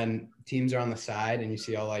like when teams are on the side and you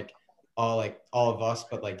see all of us,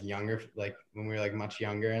 but like younger, like when we were like much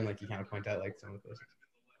younger, and like you kind of point out like some of the places.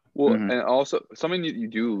 Well, Mhm. and also something you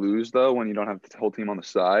do lose though when you don't have the whole team on the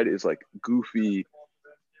side is like goofy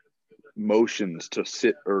motions to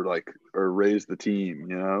sit or raise the team.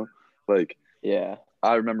 You know, like yeah.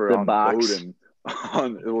 I remember The on box.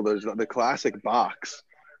 Bowdoin, there's the classic box,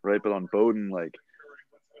 right? But on Bowdoin, like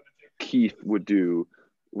Keith would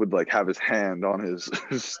like have his hand on his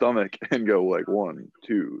stomach and go like 1,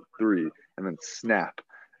 2, 3, and then snap.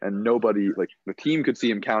 And nobody, like the team could see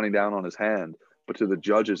him counting down on his hand, but to the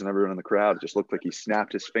judges and everyone in the crowd, it just looked like he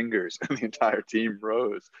snapped his fingers and the entire team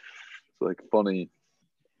rose. It's like funny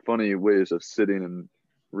ways of sitting and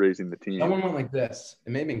raising the team. Someone went like this.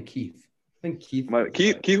 It may have been Keith. I think Keith.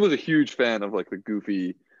 Keith was a huge fan of like the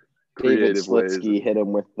goofy, David creative ways. Slitsky hit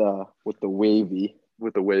him with the wavy.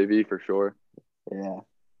 With the wavy for sure. Yeah.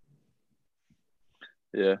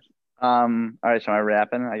 Yeah. All right, so am I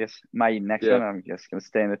wrapping? I guess my next Yeah. one, I'm just gonna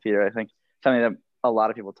stay in the theater. I think something that a lot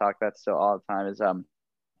of people talk about still all the time is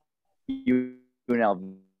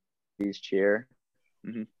UNLV's cheer.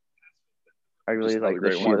 Mhm. Arguably, Just like another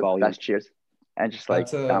great one of one. the best cheers, and just like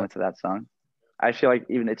down into that song. I feel like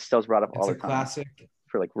even it still's brought up all It's the a time classic.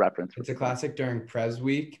 for like reference. It's a classic during Pres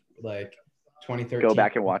Week, like 2013. Go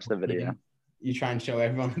back and watch the video. You try and show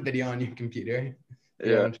everyone the video on your computer.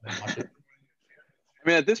 Yeah. Watch it. I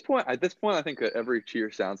mean, at this point, I think that every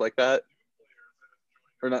cheer sounds like that,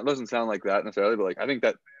 or not doesn't sound like that necessarily, but like I think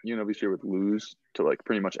that UNLV cheer would lose to like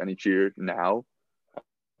pretty much any cheer now,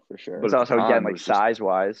 For sure. But It's at the also time, again it like was just-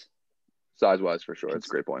 size-wise, size-wise for sure. That's a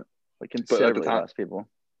great point. like considerably time- less people.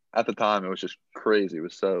 At the time, it was just crazy. It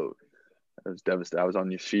was devastating. I was on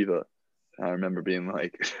yeshiva. And I remember being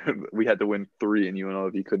like, we had to win 3, and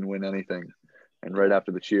UNLV couldn't win anything. And right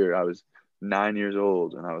after the cheer, I was 9 years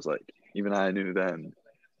old, and I was like, even I knew then.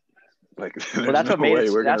 Like, Well, that's what made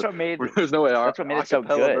it. There's no way our that's what made it so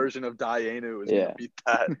acapella good. version of Dianu is Yeah. gonna beat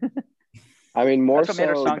that. I mean, more That's what made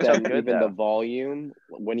our so song so than good, even though. the volume.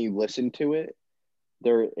 When you listen to it,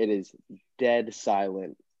 it is dead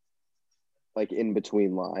silent, like in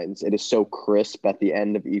between lines. It is so crisp at the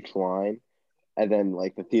end of each line, and then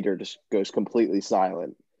like the theater just goes completely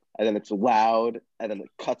silent, and then it's loud, and then it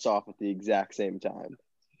cuts off at the exact same time.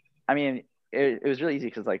 I mean, it was really easy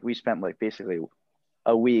because like we spent like basically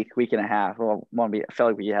a week and a half. Well, I felt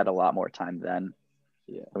like we had a lot more time then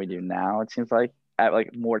than we do now. It seems like at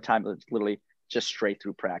like more time, it's literally just straight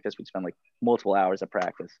through practice. We'd spend like multiple hours of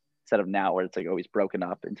practice instead of now where it's like always broken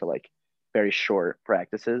up into like very short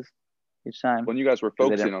practices each time. When you guys were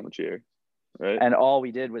focusing on the cheer, right? And all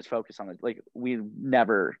we did was focus on it. Like we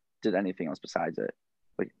never did anything else besides it.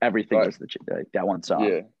 Like everything was like that one song.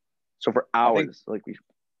 Yeah. So for hours,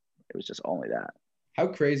 it was just only that. How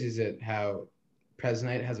crazy is it how Pres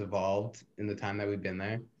Night has evolved in the time that we've been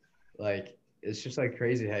there? Like, it's just like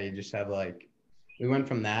crazy how you just have like, we went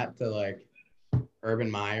from that to like Urban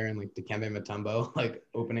Meyer and like Dikembe Mutombo like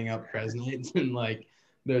opening up Pres Nights, and like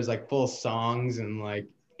there's like full songs and like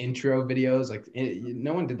intro videos. Like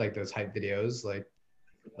no one did like those hype videos like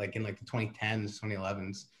in like the 2010s,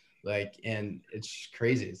 2011s. Like, and it's just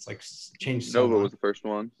crazy. It's like changed so Nova much. was the first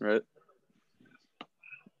one, right?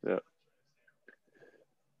 Yeah.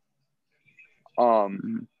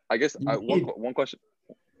 I guess one question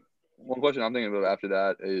I'm thinking about after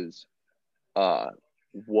that is,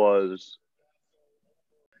 was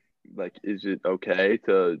like, is it okay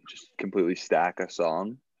to just completely stack a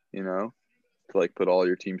song, you know, to like put all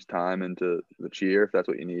your team's time into the cheer if that's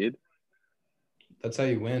what you need? That's how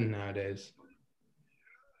you win nowadays.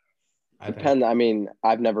 I mean,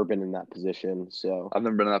 I've never been in that position, so I've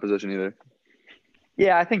never been in that position either.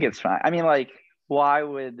 Yeah, I think it's fine. I mean, like, why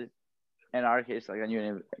would, in our case, like on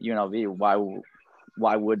UNLV,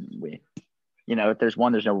 why wouldn't we? You know, if there's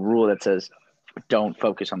no rule that says don't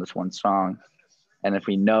focus on this one song, and if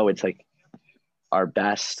we know it's like our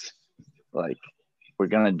best like we're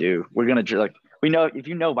gonna like we know if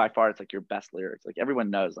you know by far it's like your best lyrics. Like everyone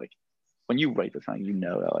knows like when you write the song, you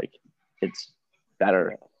know that like it's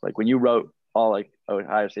better. Like when you wrote all like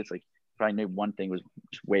Ohio State's like probably knew one thing was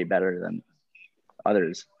just way better than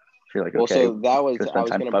others. You're like, Well, okay, so that was spend I was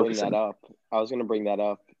time going to bring focusing. that up. I was going to bring that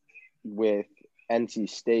up with NC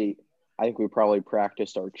State. I think we probably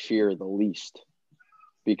practiced our cheer the least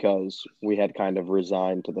because we had kind of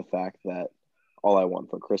resigned to the fact that All I Want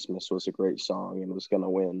for Christmas was a great song and was going to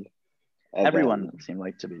win. And Everyone seemed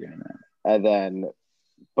like to be doing that. And then,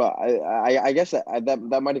 but I guess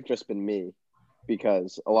that might have just been me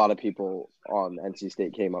because a lot of people on NC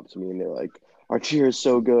State came up to me and they're like, "Our cheer is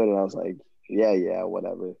so good," and I was like, "Yeah,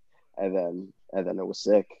 whatever." And then it was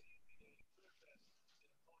sick.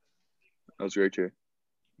 That was a great cheer.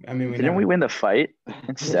 I mean, Didn't we win the fight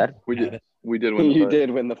instead? We did. We did win the You fight. did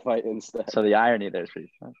win the fight instead. So the irony there is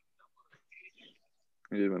pretty fun.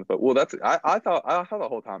 We did win the fight. Well, I thought the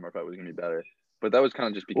whole time our fight was gonna be better, but that was kind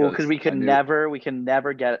of just because Because we can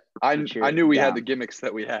never get. I knew we down. had the gimmicks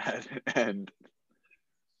that we had, and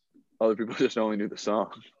other people just only knew the song.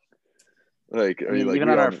 Like, I mean, even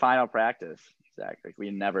on our final practice, Zach, like we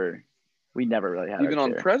never really had. Even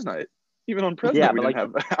on Pres night, we didn't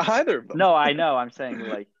have either of them. No, I know. I'm saying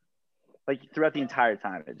like throughout the entire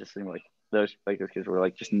time, it just seemed like those kids were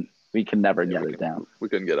like just we can never get it down. We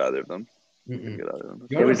couldn't get either of them.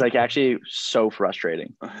 It was like actually so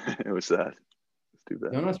frustrating. It was sad. It's too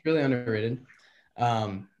bad. You know what's really underrated?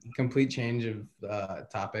 Complete change of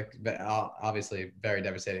topic, but obviously very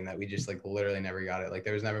devastating that we just like literally never got it. Like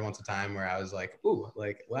there was never once a time where I was like, ooh,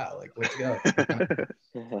 like wow, like let's go.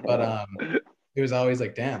 But it was always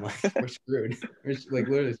like, damn, like we're screwed. We're like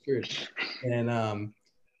literally screwed. And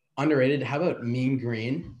underrated. How about Mean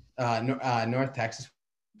Green, North Texas,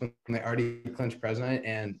 when they already clinched President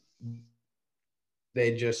and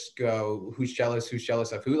they just go, who's jealous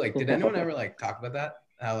of who? Like, did anyone ever like talk about that?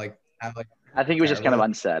 How I think it was just kind of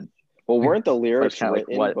unsaid. Well, weren't the lyrics like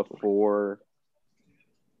written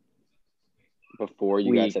before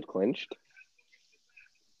you guys had clinched?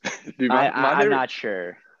 Dude, I'm not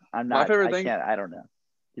sure. I'm not. My favorite thing. I don't know.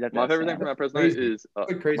 My favorite thing from that President night is my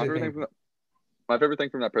favorite thing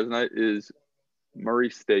from that President night is Murray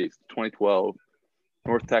State 2012.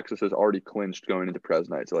 North Texas has already clinched going into Pres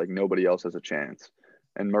night, so like nobody else has a chance.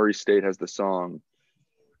 And Murray State has the song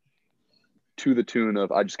to the tune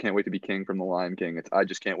of "I Just Can't Wait to Be King" from The Lion King. It's "I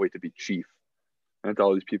Just Can't Wait to Be Chief," and it's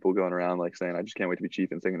all these people going around like saying "I just can't wait to be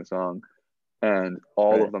chief" and singing the song, and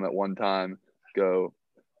all of them at one time go,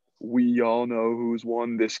 "We all know who's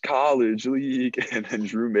won this college league," and then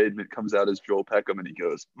Drew Maidment comes out as Joel Peckham and he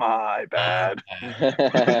goes, "My bad."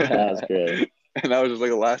 That was great. And that was just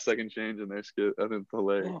like a last second change in their skit. I think it's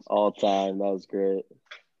hilarious. All time. That was great.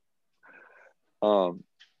 All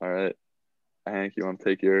right. Hank, you want to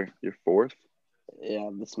take your fourth? Yeah,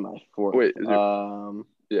 this is my fourth. Wait, yeah,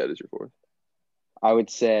 it is your fourth. I would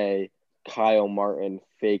say Kyle Martin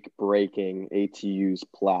fake breaking ATU's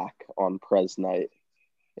plaque on Pres night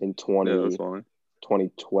in 2012.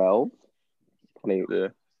 2012?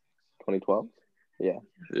 Yeah.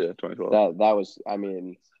 Yeah, 2012. That was, I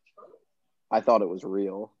mean, I thought it was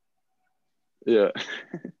real. Yeah.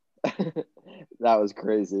 That was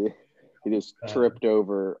crazy. He just tripped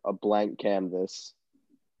over a blank canvas,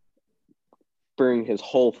 bringing his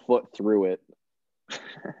whole foot through it.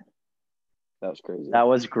 That was crazy. That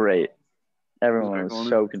was great. Everyone was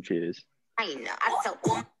so confused. You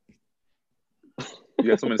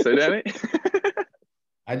got something to say, Danny?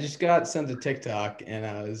 I just got sent a TikTok and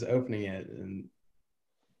I was opening it and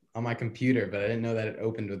on my computer, but I didn't know that it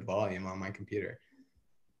opened with volume on my computer.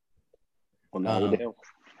 Well, now you do.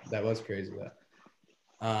 That was crazy though.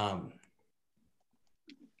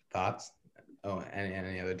 Thoughts? Oh,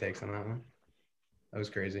 any other takes on that one? That was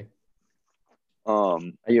crazy. Are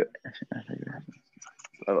you? I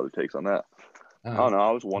have other takes on that. I don't know.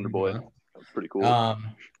 I was Wonder Boy. That was pretty cool.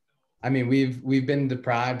 I mean, we've been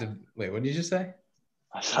deprived of. Wait, what did you just say?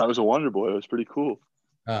 I was a Wonder Boy. It was pretty cool.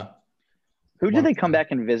 Who did they come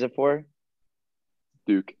back and visit for?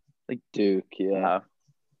 Duke. Like Duke, yeah.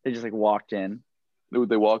 They just like walked in.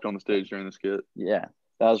 They walked on the stage during the skit. Yeah.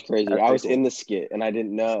 That was crazy. I was in the skit and I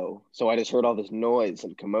didn't know. So I just heard all this noise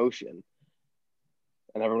and commotion.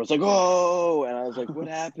 And everyone was like, "Oh!" And I was like, "What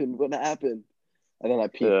happened? What happened?" And then I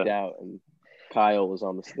peeked out and Kyle was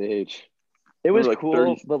on the stage. It was like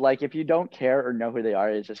cool, but like if you don't care or know who they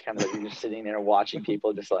are, it's just kind of like you're just sitting there watching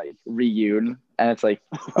people just like reunion, and it's like,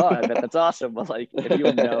 oh, I bet that's awesome. But like if you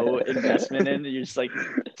have no investment in it, you're just like,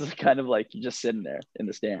 it's just kind of like you're just sitting there in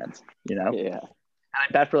the stands, you know? Yeah. And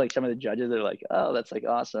I bet for like some of the judges, they're like, oh, that's like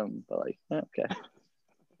awesome, but like okay.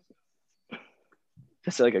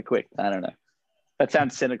 It's like a quick. I don't know. That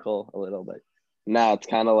sounds cynical a little bit. No, it's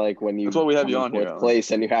kind of like when you That's what we have come you in on here, fourth Alan.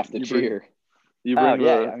 place and you have to You bring- cheer. You Oh bring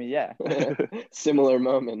yeah, I mean yeah, Similar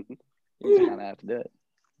moment. you just kind of have to do it.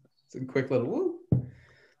 It's a quick little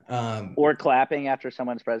woo. Or clapping after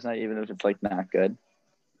someone's president, even if it's like not good.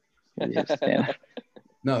 You just stand.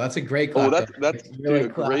 No, that's a great Oh, clap. that's You're,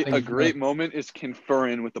 dude, a great moment is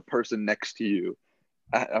conferring with the person next to you.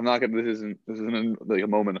 I'm not gonna. This isn't like a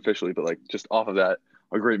moment officially, but like just off of that,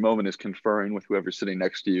 a great moment is conferring with whoever's sitting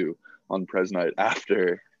next to you on Pres night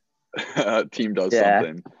after a team does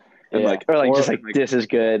something, and Yeah. Or just like this is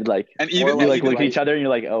good. Like, and you even look at each other and you're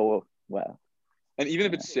like, oh wow. And even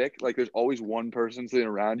if it's sick, like there's always one person sitting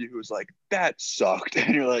around you who's like, that sucked.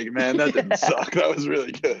 And you're like, man, that didn't suck. That was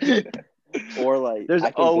really good. Or like There's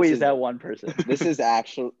always that one person. This is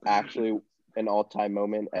actually an all-time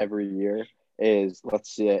moment every year. Is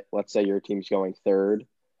let's say your team's going third,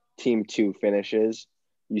 team 2 finishes,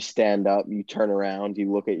 you stand up, you turn around,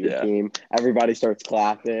 you look at your team, everybody starts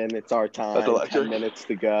clapping. It's our time. 10 minutes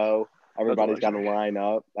to go. Everybody's got to line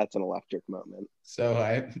up. That's an electric moment.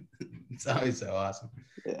 So it's always so awesome.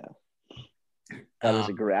 Yeah. That was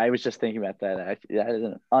a great. I was just thinking about that. That is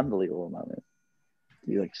an unbelievable moment.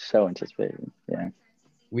 You're like so anticipating. Yeah.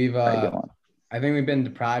 We've I think we've been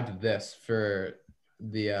deprived of this for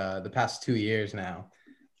the past 2 years now.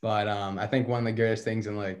 But I think one of the greatest things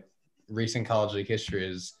in like recent college league history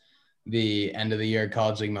is the end of the year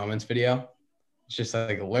college league moments video. It's just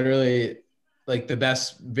like literally like the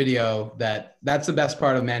best video that's the best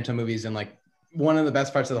part of Manto movies, and like one of the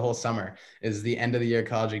best parts of the whole summer is the end of the year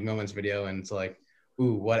college league moments video. And it's like,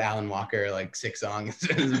 ooh, what Alan Walker like 6 song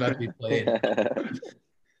is about to be played.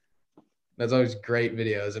 That's always great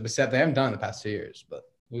videos. Except they haven't done it in the past 2 years, but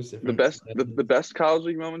it was different. The best college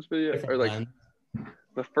league moments video or like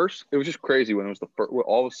the first. It was just crazy when it was the first.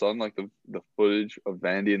 All of a sudden, like the footage of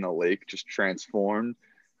Vandy in the lake just transformed,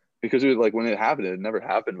 because it was like when it happened, it had never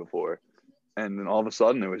happened before, and then all of a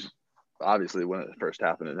sudden it was obviously when it first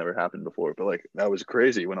happened, it never happened before, but like that was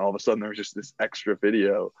crazy when all of a sudden there was just this extra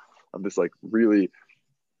video of this like really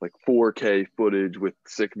like 4K footage with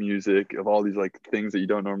sick music of all these like things that you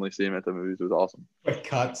don't normally see at the movies. It was awesome. Quick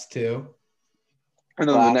cuts too. And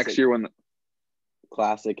then the next year when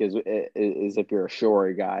classic is if you're a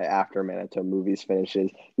Shorey guy after Manitou Movies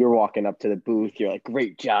finishes, you're walking up to the booth, you're like,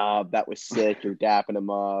 great job, that was sick, you're dapping them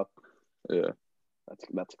up. Yeah.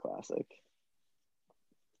 That's classic.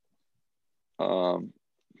 All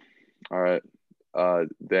right.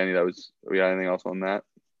 Danny, we got anything else on that?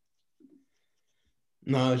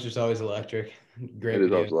 No, it's just always electric. Great. It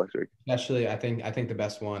is always electric. Especially, I think the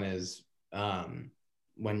best one is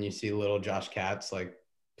when you see little Josh Katz like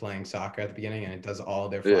playing soccer at the beginning, and it does all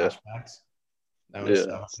their flashbacks. That was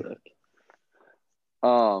so sick.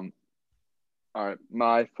 All right,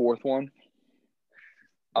 my fourth one.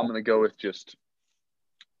 I'm gonna go with just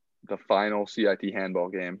the final CIT handball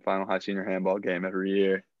game, final high senior handball game every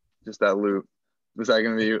year. Just that loop. Is that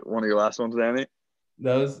gonna be one of your last ones, Danny?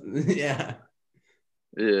 Those, yeah.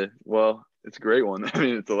 Yeah, well, it's a great one. I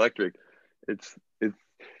mean, it's electric. It's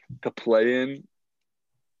to play in.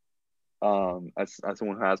 As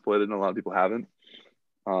someone who has played it, and a lot of people haven't.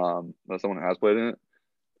 As someone who has played in it,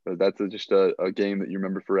 but that's just a game that you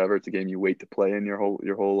remember forever. It's a game you wait to play in your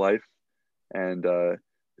whole life, and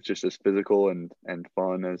it's just as physical and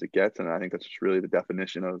fun as it gets. And I think that's just really the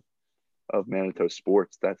definition of Manitou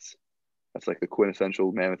sports. That's like the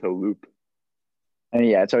quintessential Manitou loop. I mean,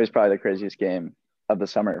 yeah, it's always probably the craziest game of the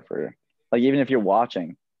summer for like, even if you're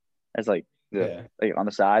watching, it's like like on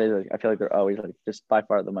the side, like, I feel like they're always like just by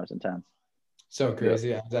far the most intense. So crazy.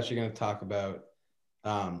 Yeah. I was actually going to talk about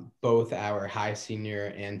both our high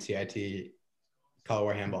senior and CIT color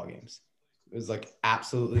war handball games. It was like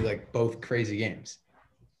absolutely like both crazy games.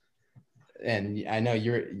 And I know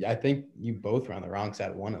I think you both were on the wrong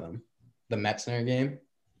side of one of them. The Metzner game,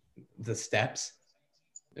 the steps.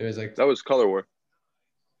 It was like, that was color war.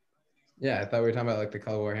 Yeah, I thought we were talking about like the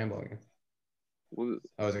color war handball game.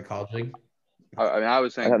 Was it college league? I mean, I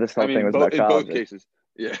was saying. This whole thing was in both league. cases.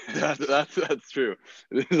 Yeah, that's true.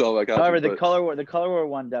 It is all about college. However, the color war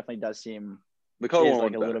one definitely does seem the color war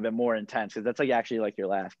like a little bit more intense, because that's like actually like your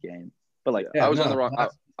last game. But like, I was on the wrong.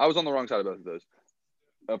 I was on the wrong side of both of those.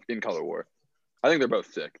 In color war, I think they're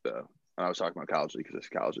both sick though. And I was talking about college league because it's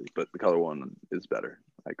college league, but the color one is better.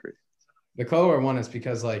 I agree. The color war one is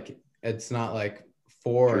because like it's not like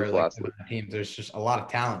four like teams. There's just a lot of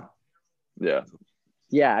talent. Yeah.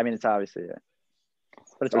 Yeah, I mean, it's obviously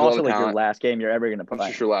but it's also like your last game you're ever going to play. It's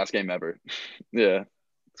just your last game ever. Yeah,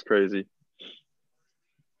 it's crazy.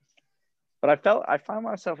 But I find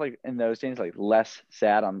myself like in those games like less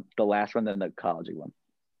sad on the last one than the college one.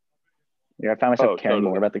 Yeah, I found myself caring totally.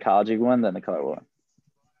 more about the college league one than the color one.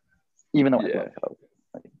 Even though I Yeah. love color.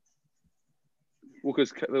 Well,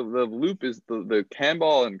 because the loop is the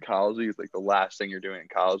handball in college league is like the last thing you're doing in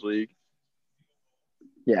college league.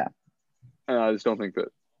 Yeah. And I just don't think that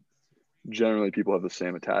generally people have the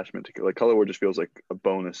same attachment to like color war. Just feels like a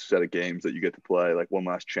bonus set of games that you get to play, like one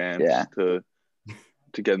last chance to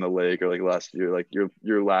get in the league, or like last year, like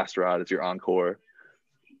your last ride is your encore.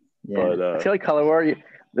 Yeah, but I feel like color war,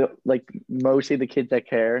 like mostly the kids that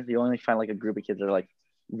care, you only find like a group of kids that are like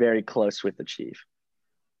very close with the chief,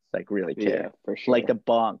 like really care. Yeah, for sure. Like the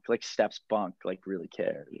bunk, like Steph's bunk, like really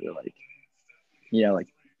care. They're like,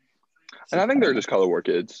 like. And I think they're just color war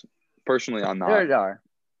kids. Personally, I'm not. There are.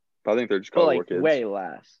 But I think they're just color war kids. Way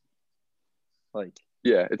less. Like.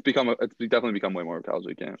 Yeah, it's definitely become way more of a college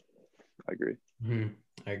league game. I agree. Mm-hmm.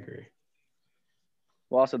 I agree.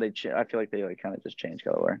 Well, also I feel like they like kind of just changed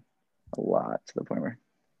color war a lot to the point where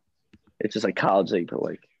it's just like college league, but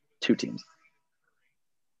like 2 teams.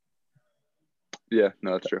 Yeah,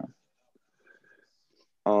 no, that's true.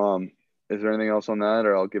 Is there anything else on that,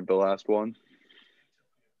 or I'll give the last one?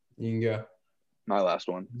 You can go. My last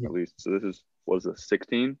one, at least. So this is, what is this,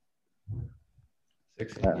 16?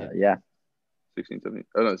 16, yeah. 16, 17.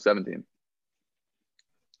 Oh, no, 17.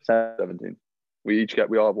 17. We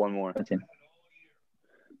all have one more. 17.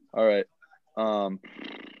 All right. I'm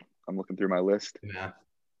looking through my list. Yeah.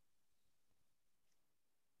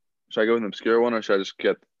 Should I go with an obscure one, or should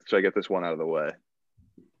I get this one out of the way?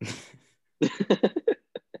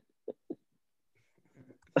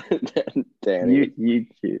 Danny. You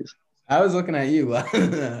choose. I was looking at you.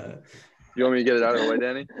 You want me to get it out of the way,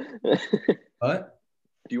 Danny? What?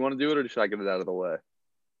 Do you want to do it, or should I get it out of the way?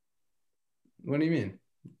 What do you mean?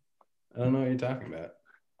 I don't know what you're talking about.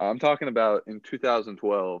 I'm talking about in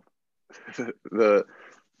 2012.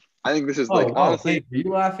 I think this is honestly. Are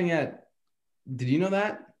you laughing at? Did you know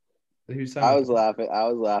that? I was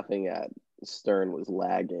laughing at Stern was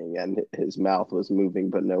lagging and his mouth was moving,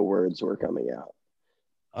 but no words were coming out.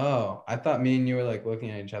 Oh, I thought me and you were like looking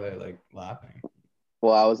at each other, like laughing.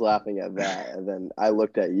 Well, I was laughing at that, and then I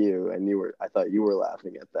looked at you, and I thought you were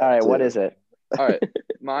laughing at that. All right, too. what is it? All right,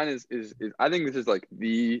 mine is I think this is like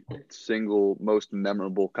the single most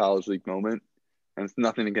memorable college league moment, and it's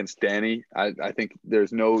nothing against Danny. I think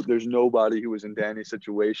there's nobody who was in Danny's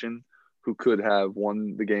situation who could have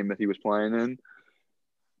won the game that he was playing in,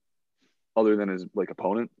 other than his like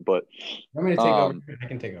opponent. But Want me to take over? I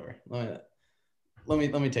can take over. Let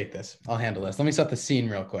me take this. I'll handle this. Let me set the scene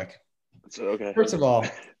real quick. Okay. First of all,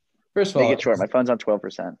 make it short. My phone's on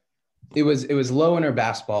 12%. It was low inter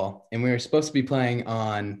basketball, and we were supposed to be playing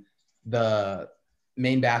on the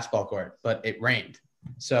main basketball court, but it rained,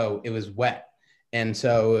 so it was wet, and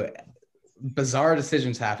so bizarre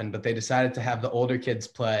decisions happened. But they decided to have the older kids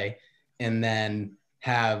play, and then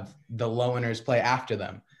have the low inters play after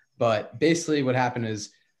them. But basically, what happened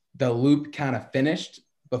is the loop kind of finished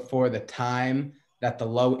before the time that the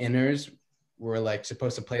low inters were like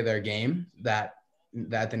supposed to play their game that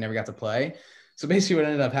they never got to play. So basically what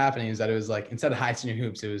ended up happening is that it was like, instead of high senior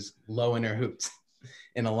hoops, it was low inter hoops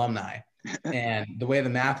in alumni. And the way the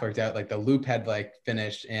math worked out, like the loop had like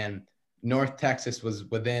finished and North Texas was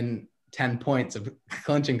within 10 points of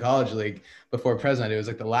clinching college league before President. It was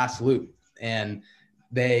like the last loop. And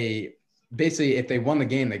they basically, if they won the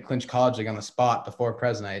game, they clinched college league on the spot before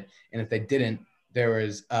President. And if they didn't, there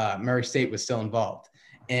was Murray State was still involved.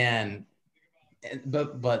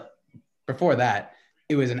 But before that,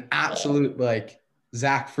 it was an absolute like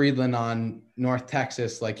Zach Friedland on North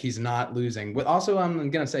Texas. Like he's not losing. But also, I'm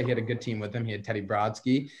going to say he had a good team with him. He had Teddy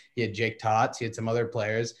Brodsky. He had Jake Tots. He had some other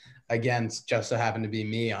players. Against just so happened to be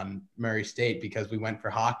me on Murray State because we went for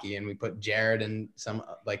hockey and we put Jared and some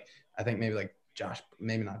like, I think maybe like Josh,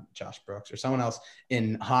 maybe not Josh Brooks or someone else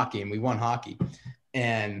in hockey, and we won hockey.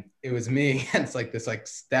 And it was me against like this like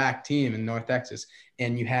stacked team in North Texas.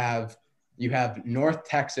 And you have North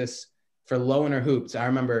Texas for low inter hoops. I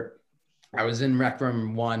remember I was in rec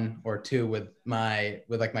room 1 or 2 with my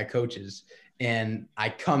coaches, and I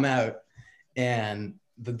come out and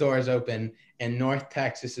the doors open and North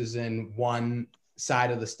Texas is in one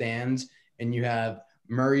side of the stands, and you have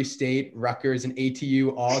Murray State, Rutgers, and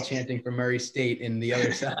ATU all chanting for Murray State in the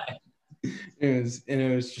other side.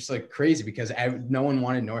 It was just like crazy because no one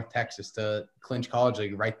wanted North Texas to clinch college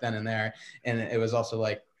league right then and there. And it was also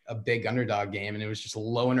like a big underdog game, and it was just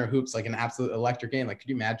low inter hoops, like an absolute electric game. Like, could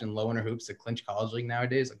you imagine low inter hoops to clinch college league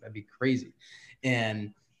nowadays? Like, that'd be crazy.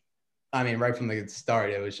 And I mean, right from the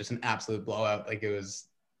start, it was just an absolute blowout. Like it was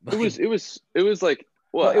like, it was like,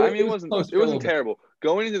 well, I mean, it wasn't terrible.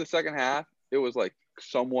 Going into the second half, it was like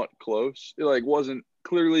somewhat close. It like wasn't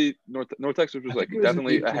clearly North Texas was I like think it was an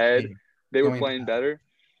definitely 8-2 ahead. game They were going playing into better.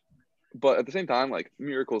 But at the same time, like,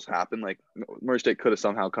 miracles happen. Like, Murray State could have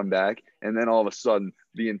somehow come back. And then all of a sudden,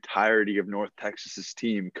 the entirety of North Texas's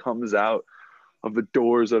team comes out of the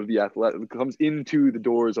doors of the athletic, comes into the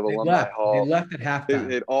doors of Alumni They Hall. left at halftime.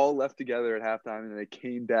 They all left together at halftime, and they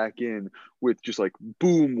came back in with just like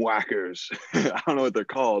boom whackers. I don't know what they're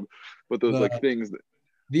called, but those like things that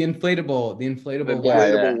the inflatable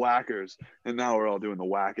whackers. And now we're all doing the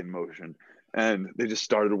whacking motion. And they just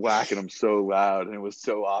started whacking them so loud, and it was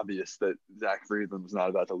so obvious that Zach Friedland was not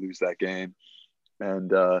about to lose that game. And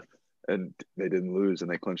they didn't lose,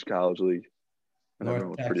 and they clinched College League. And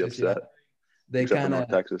everyone was pretty upset. Yeah. They except for kind of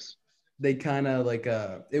North Texas. They kind of like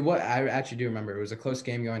I actually do remember it was a close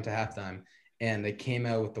game going to halftime, and they came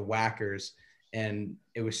out with the whackers, and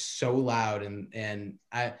it was so loud and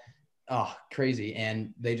crazy,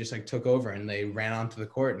 and they just like took over and they ran onto the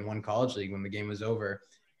court and won College League when the game was over.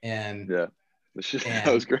 And yeah,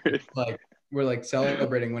 that was great. Like, we're like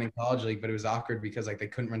celebrating winning College League, but it was awkward because like they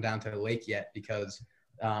couldn't run down to the lake yet because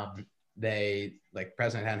they like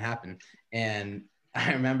president hadn't happened. And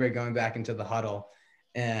I remember going back into the huddle,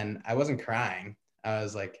 and I wasn't crying. I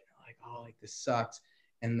was like, oh, like this sucks.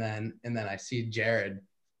 And then I see Jared.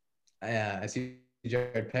 I see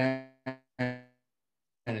Jared Parent,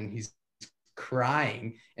 and he's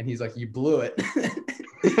crying, and he's like, "You blew it."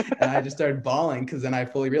 And I just started bawling because then I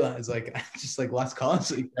fully realized like I just like lost College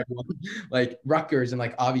League. Everyone, like Rutgers and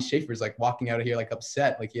like Avi Schaefer's like walking out of here like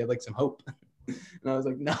upset, like he had like some hope. And I was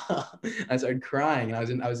like, no. I started crying,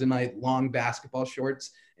 and I was in my long basketball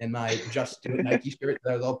shorts and my Just Do It Nike shirt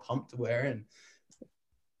that I was all pumped to wear. And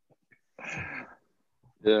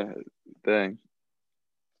yeah, dang.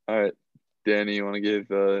 All right, Danny, you want to give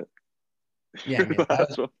yeah, I mean,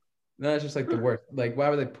 that's just like the worst. Like, why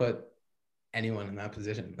would they put anyone in that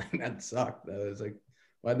position? That sucked. That was like,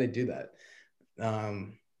 why'd they do that?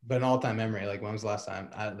 But an all-time memory, like when was the last time?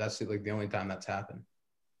 That's like the only time that's happened.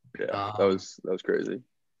 Yeah, that was crazy.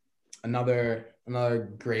 Another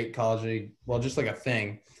great College League, well, just like a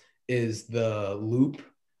thing, is the loop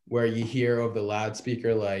where you hear over the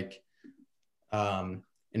loudspeaker like,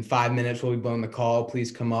 in 5 minutes we'll be blowing the call.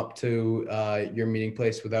 Please come up to your meeting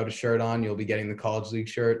place without a shirt on. You'll be getting the College League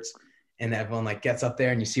shirts. And everyone like gets up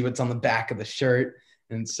there, and you see what's on the back of the shirt,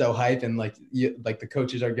 and it's so hype. And like the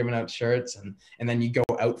coaches are giving out shirts, and then you go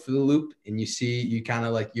out for the loop, and you kind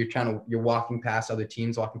of like you're walking past other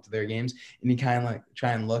teams walking to their games, and you kind of like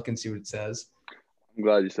try and look and see what it says. I'm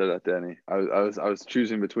glad you said that, Danny. I was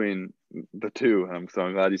choosing between the two, and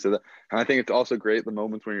I'm glad you said that. And I think it's also great the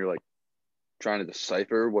moments when you're like trying to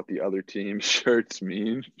decipher what the other team's shirts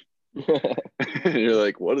mean. And you're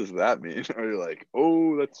like, what does that mean? Or you're like,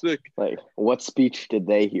 oh, that's sick. Like, what speech did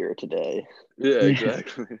they hear today? Yeah,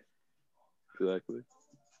 exactly. Exactly.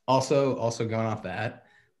 Also going off that,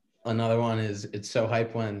 another one is it's so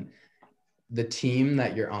hype when the team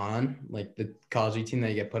that you're on, like the college team that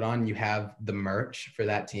you get put on, you have the merch for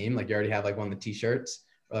that team. Like you already have like one of the t-shirts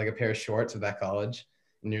or like a pair of shorts of that college.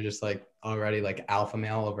 And you're just like already like alpha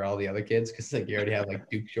male over all the other kids because like you already have like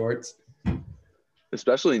Duke shorts.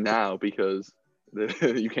 Especially now because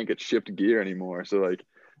you can't get shipped gear anymore. So like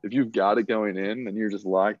if you've got it going in, then you're just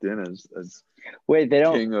locked in as Wait, they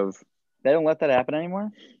don't let that happen anymore?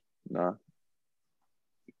 Nah.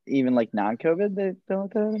 Even like non-COVID, they don't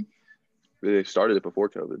let that happen? They started it before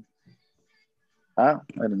COVID. Oh,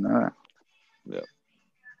 I didn't know that. Yeah.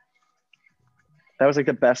 That was like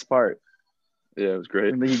the best part. Yeah, it was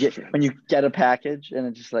great. When you get a package and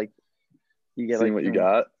it's just like you get seeing like what you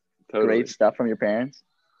got. Totally. Great stuff from your parents.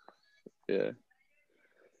 Yeah.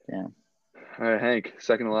 Yeah. All right, Hank,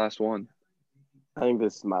 second to last one. I think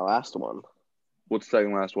this is my last one. What's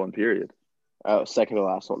second to last one, period? Oh, second to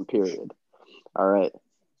last one, period. All right.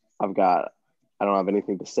 I don't have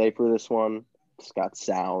anything to say for this one. It's got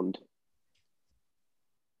sound.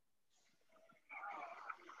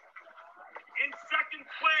 In second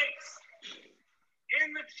place,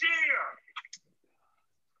 in the cheer,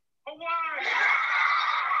 Hawaii.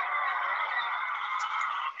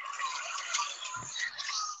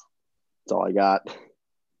 That's all I got.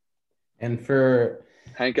 And for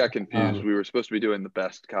Hank got confused. We were supposed to be doing the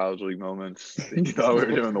best college league moments. He thought we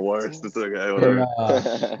were doing the worst. It's okay,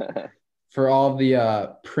 whatever. For all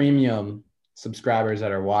the premium subscribers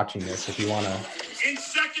that are watching this, if you want to. In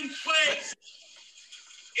second place,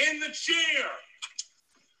 in the cheer,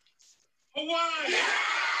 Hawaii.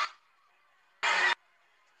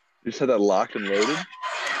 You just had that locked and loaded?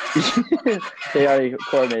 They already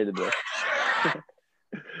coordinated this.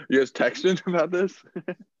 You guys texting about this?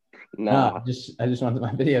 No, I just wanted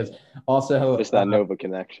my videos. Also, just that Nova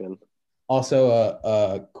connection. Also,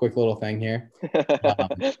 a quick little thing here.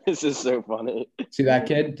 This is so funny. See that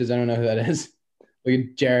kid? Does anyone know who that is? Look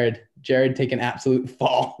at Jared. Jared take an absolute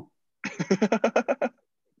fall.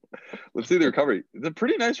 Let's see the recovery. It's a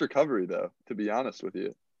pretty nice recovery, though, to be honest with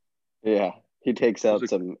you. Yeah, he takes out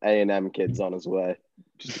some A&M kids on his way.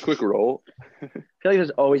 Just a quick roll. I feel like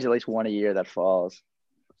there's always at least one a year that falls.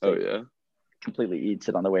 Oh, yeah. Completely eats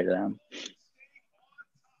it on the way down.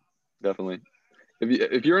 Definitely.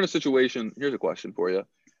 If you're in a situation, here's a question for you.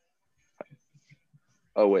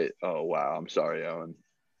 Oh, wait. Oh, wow. I'm sorry, Owen.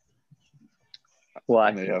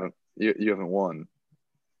 Why? You haven't won.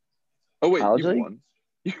 Oh, wait. College You've league? won.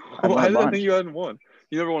 I won Why a did I bunch. think you hadn't won?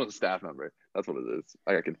 You never won as a staff member. That's what it is.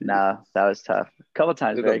 I got confused. No, that was tough. A couple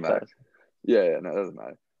times, It very doesn't matter. close. Yeah, no, it doesn't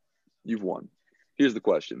matter. You've won. Here's the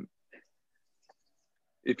question.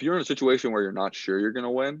 If you're in a situation where you're not sure you're going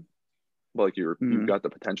to win, but like you've got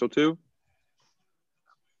the potential to,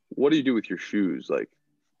 what do you do with your shoes? Like,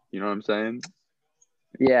 you know what I'm saying?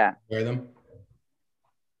 Yeah. Wear them.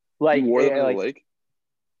 Like, You wore them in like the lake?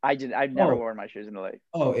 I've never worn my shoes in the lake.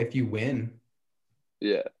 Oh, if you win.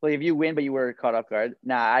 Yeah. Like, if you win, but you were caught off guard.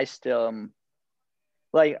 Nah, I still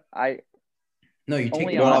like, No, you take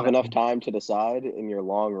Only You don't have enough time to decide in your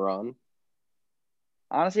long run.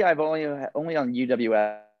 honestly, I've only on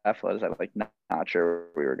UWF was I like not sure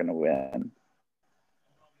we were gonna win.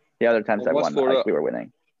 The other times I won, like, we were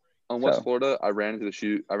winning. On West Florida, I ran into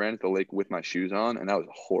the lake with my shoes on, and that was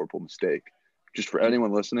a horrible mistake. Just for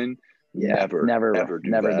anyone listening, never do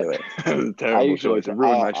it. It was a terrible choice. It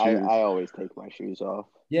ruined my shoes. I always take my shoes off.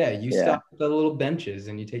 Yeah, you stop at the little benches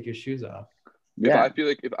and you take your shoes off. If I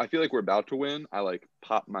feel like we're about to win, I like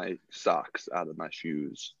pop my socks out of my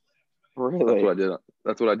shoes. Really?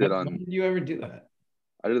 That's what I did on. When did you ever do that?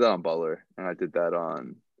 I did that on Butler, and I did that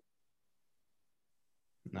on.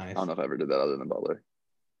 Nice. I don't know if I ever did that other than Butler.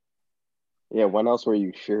 Yeah. When else were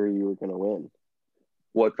you sure you were gonna win?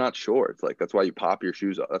 Well, it's not sure. It's like that's why you pop your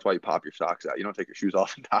shoes off. That's why you pop your socks out. You don't take your shoes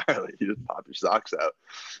off entirely. You just pop your socks out,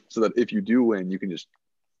 so that if you do win, you can just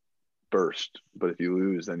burst. But if you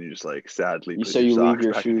lose, then you just like sadly. So you leave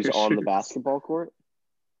your shoes on the basketball court?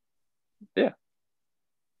 Yeah.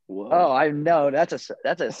 Whoa. Oh, I know that's a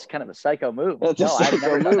kind of a psycho move. That's a I've psycho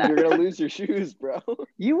never done move. that. You're gonna lose your shoes, bro.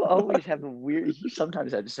 You always have you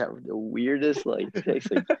sometimes I just have the weirdest like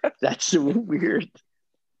takes. Like, that's so weird.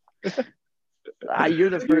 You're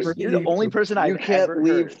the only person I've You can't ever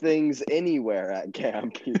leave heard. things anywhere at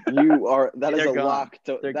camp. You are that is They're a gone. lock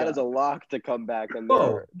to They're that is a gone. lock to come back and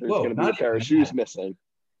Whoa, there's gonna be a not pair of even shoes that. missing.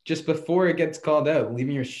 Just before it gets called out,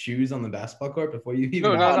 leaving your shoes on the basketball court before you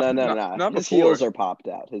even. No. Not His before. heels are popped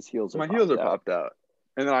out. My heels are popped out,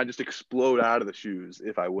 and then I just explode out of the shoes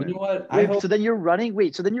if I win. You know what? So then you're running.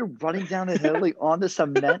 Wait, so then you're running down a hill like on the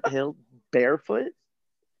cement hill barefoot.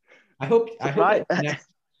 I hope at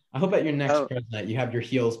your next Oh. president you have your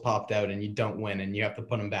heels popped out and you don't win and you have to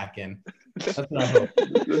put them back in. That's what I hope.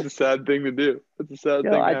 That's a sad thing to do. That's a sad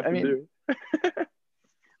thing to have to do.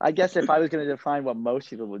 I guess if I was going to define what most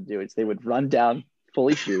people would do, it's they would run down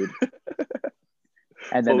fully shoed,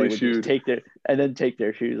 and then they would just take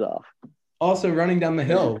their shoes off. Also, running down the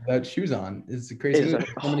hill without shoes on is crazy. It's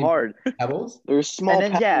hard. Pebbles. There's small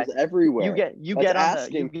pebbles everywhere. You get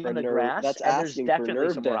on the grass. That's and there's asking for definitely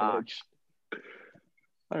nerve some damage. rocks.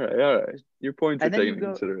 All right. Your points are And then taken you into go-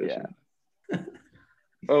 consideration.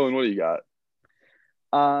 Oh, and what do you got?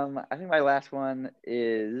 I think my last one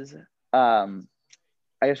is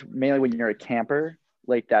I guess mainly when you're a camper,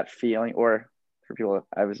 like that feeling, or for people,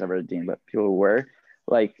 I was never a dean, but people who were,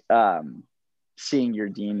 like seeing your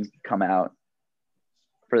dean come out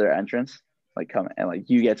for their entrance, like come and like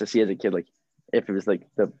you get to see as a kid, like if it was like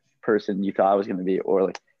the person you thought it was going to be, or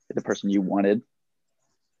like the person you wanted.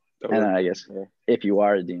 And then I guess if you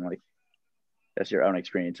are a dean, like that's your own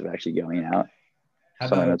experience of actually going out. How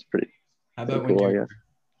about that's pretty when cool, you're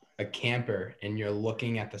a camper and you're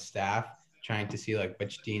looking at the staff trying to see like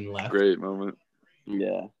which dean left? Great moment.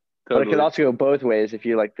 Yeah. But it could also go both ways. If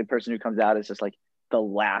you like the person who comes out is just like the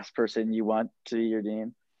last person you want to be your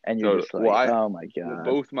dean, and you're just like, oh my god.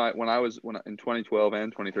 Both when in 2012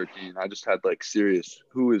 and 2013, I just had like serious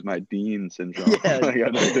who is my dean syndrome. Yeah, Like, I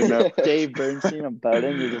just didn't know. Dave Bernstein and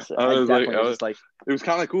Bowden. You're just It was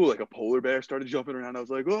kind of cool. Like a polar bear started jumping around. I was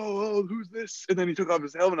like, oh, who's this? And then he took off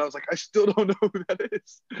his helmet. I was like, I still don't know who that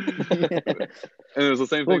is. And it was the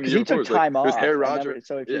same thing. Because he took time off. Harry Roger.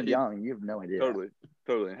 So if you're young, you have no idea. Totally.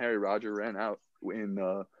 And Harry Roger ran out in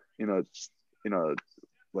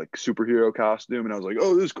like superhero costume, and I was like,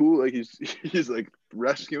 oh, this is cool. Like he's like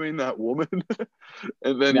rescuing that woman.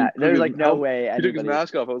 And then there's like no way he took his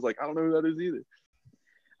mask off. I was like, I don't know who that is either.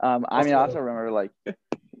 I also remember like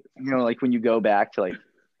like when you go back to like,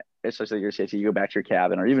 especially your CIT, you go back to your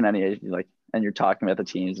cabin or even any age, like, and you're talking about the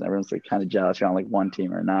teams and everyone's like kind of jealous you're on like one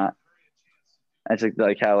team or not. And it's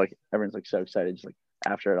like how like everyone's like so excited just like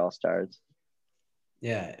after it all starts.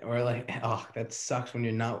 Yeah, or like, oh, that sucks when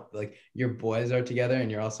you're not like your boys are together and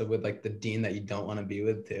you're also with like the dean that you don't want to be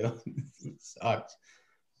with too. It sucks.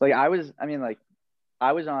 Like I was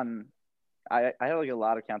on. I had like a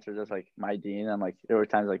lot of counselors as like my dean, and like there were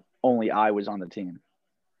times like only I was on the team,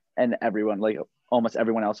 and everyone like almost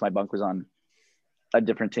everyone else in my bunk was on a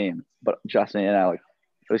different team, but Justin and I like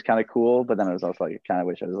it was kind of cool, but then it was also like I kind of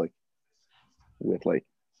wish I was like with like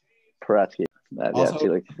Paretzky. Also, see,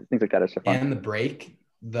 like things like that are so fun. And the break,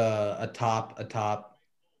 a top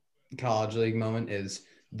college league moment is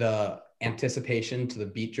the anticipation to the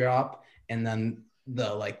beat drop, and then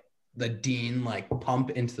the dean like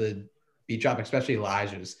pump into the beat drop, especially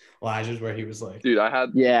Elijah's where he was like, Dude, I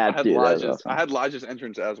had Dude, Elijah's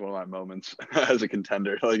entrance as one of my moments as a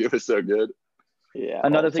contender. Like it was so good. Yeah.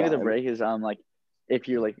 Another thing with the break is like if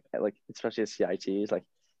you're like especially at CITs, like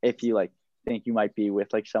if you like think you might be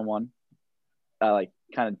with like someone, like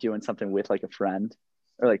kind of doing something with like a friend,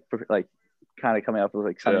 or like kind of coming up with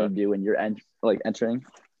like something to do when you're entering.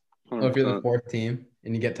 oh, if you're the fourth team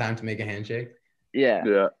and you get time to make a handshake.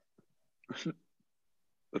 Yeah.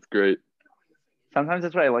 That's great. Sometimes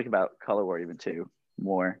that's what I like about color war even too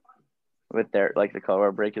more with their like the color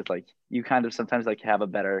war break is like you kind of sometimes like have a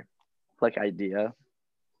better like idea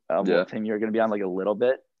of what team you're gonna be on like a little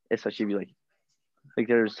bit, especially if you like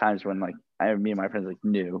there's times when like me and my friends like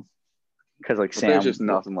knew because like Sam there's just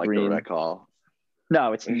nothing like Green, the rec hall.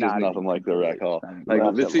 No, it's There's not just nothing like the rec hall.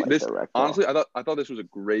 Like this honestly, I thought this was a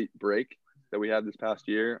great break that we had this past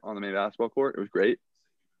year on the main basketball court. It was great,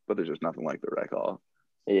 but there's just nothing like the rec hall.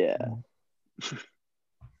 Yeah. I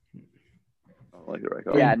don't like the rec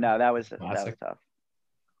hall. Yeah, no, that was tough.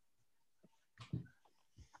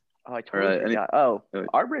 Oh, I totally forgot.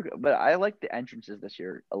 Our break, but I like the entrances this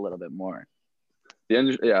year a little bit more.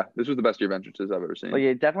 This was the best year of entrances I've ever seen.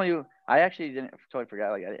 Like, definitely. I actually didn't totally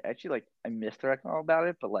forget. Like, I missed the rec hall about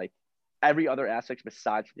it, but like every other aspect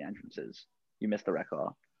besides the entrances, you missed the rec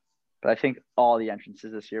hall. But I think all the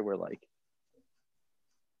entrances this year were like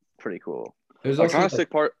pretty cool. There's also kind of sick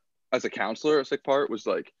part as a counselor. A sick part was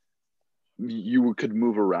like you could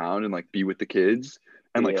move around and like be with the kids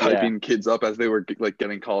and like hyping kids up as they were like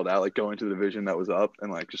getting called out, like going to the division that was up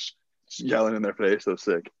and like just yelling in their face. So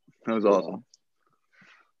sick. That was awesome.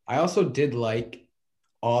 I also did like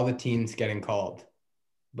all the teams getting called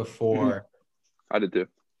before. I did too.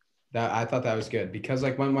 That I thought that was good because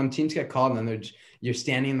like when teams get called and then you're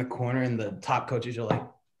standing in the corner and the top coaches are like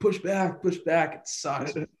push back. It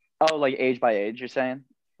sucks. Oh, like age by age, you're saying?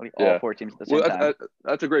 Like all four teams at the same time.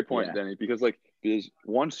 That's a great point, Danny. Because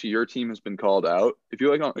once your team has been called out, if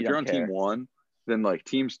you're on team 1, then like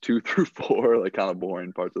teams 2 through 4 are like kind of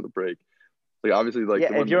boring parts of the break. Like obviously, like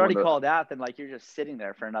if you're already called out, then like you're just sitting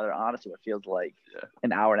there for another honestly what feels like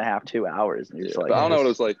an hour and a half, 2 hours, and you're just like. But I don't know what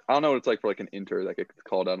it's like. I don't know what it's like for like an inter that gets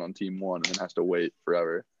called out on team 1 and then has to wait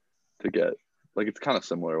forever to get. Like it's kind of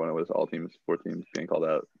similar when it was all teams, 4 teams being called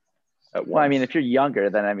out at once. Well, I mean, if you're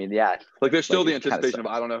younger, then I mean, yeah. Like there's still the anticipation of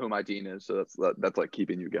I don't know who my dean is, so that's like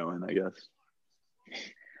keeping you going, I guess.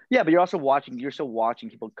 Yeah, but you're also watching. You're still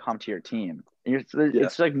watching people come to your team. And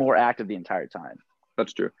it's like more active the entire time.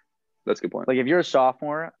 That's true. That's a good point. Like if you're a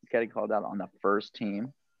sophomore getting called out on the first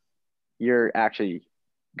team, you're actually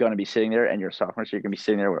going to be sitting there, and you're a sophomore, so you're going to be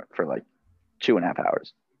sitting there for like 2.5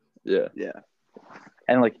 hours. Yeah.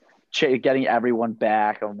 And like getting everyone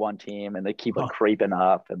back on one team, and they keep like creeping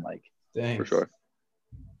up and like. Thanks. For sure.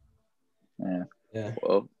 Yeah.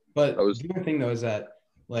 Well, but the other thing though is that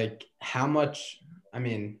like how much. I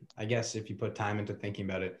mean, I guess if you put time into thinking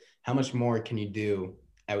about it, how much more can you do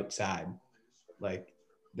outside? Like.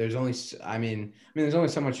 There's only, there's only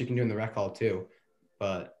so much you can do in the rec hall too,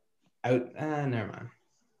 but never mind.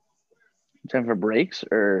 Time for breaks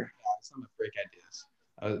or? Some break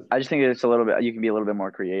ideas. I just think it's a little bit. You can be a little bit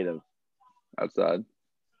more creative outside.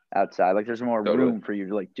 Like there's more room for you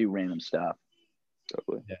to like do random stuff.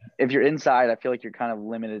 Totally. Yeah. If you're inside, I feel like you're kind of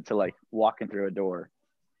limited to like walking through a door,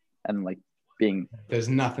 and like being. There's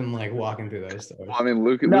nothing like walking through those doors. Well, I mean,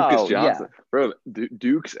 Lucas Johnson, bro.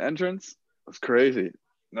 Duke's entrance was crazy.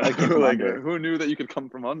 Like who knew that you could come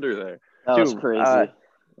from under there? That was crazy.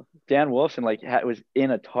 Dan Wolfson was in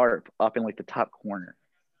a tarp up in like the top corner.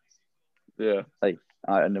 Yeah. Like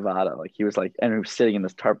in Nevada, like he was like, and he was sitting in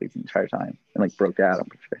this tarp like, the entire time and like broke out. I'm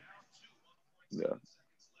pretty sure. Yeah.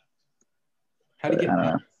 How did he get? I don't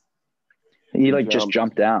know. He like just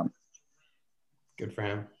jumped down. Good for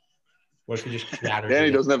him. What if he just shattered Danny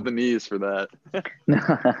it? doesn't have the knees for that.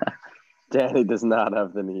 Danny does not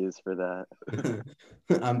have the knees for that.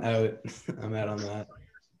 I'm out. I'm out on that.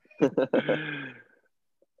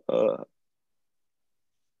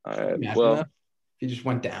 Imagine Well, that. He just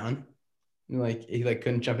went down. Like he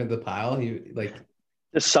couldn't jump into the pile. He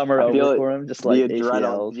Just summer I feel over like for him. Just like the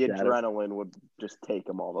ACLs. adrenaline would just take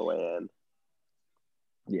him all the way in.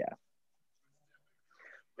 Yeah.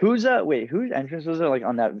 Whose entrance was it like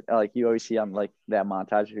on that like you always see on like that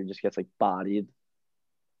montage who just gets like bodied?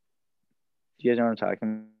 Do you guys know what I'm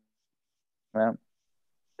talking about?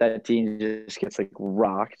 That team just gets like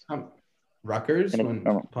rocked. Rutgers And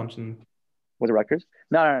when punching. Was it Rutgers?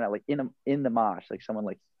 No. Like in the mosh, like someone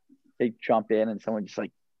like they jump in and someone just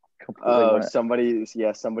like completely.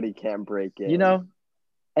 Somebody can't break in. You know,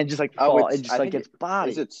 and just like fall and just like gets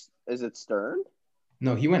bodied. Is it Stern?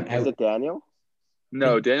 No, he went out. Is it Daniel?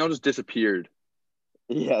 no, Daniel just disappeared.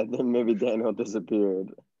 Yeah, then maybe Daniel disappeared.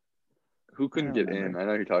 Who couldn't get in? I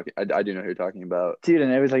know you're talking. I do know who you're talking about. Dude,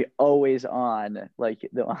 and it was like always on. Like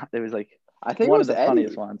it was like I think one it was of the Eddie.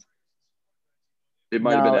 funniest ones. It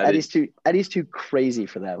might have been Eddie. Eddie's too crazy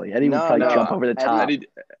for that. Like Eddie would probably jump over the top.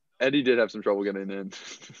 Eddie did have some trouble getting in.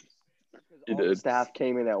 He did. Staff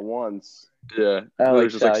came in at once. Yeah, there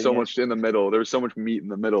was just like so much in the middle. There was so much meat in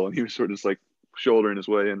the middle, and he was sort of just like shouldering his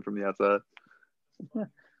way in from the outside.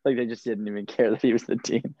 Like they just didn't even care that he was the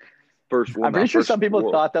dean. I'm pretty sure some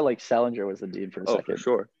people thought that like Selinger was the dean for a second.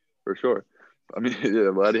 For sure. I mean, yeah,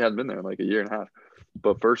 well, Eddie hadn't been there in like a year and a half.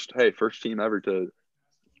 But first team ever to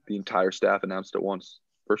the entire staff announced at once,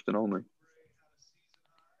 first and only.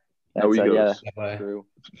 No egos. Yeah. True.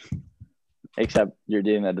 Except you're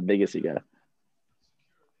dealing at the biggest ego.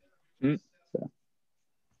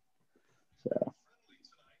 So.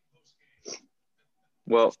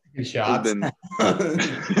 Well, shots.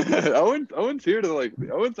 Owen's here to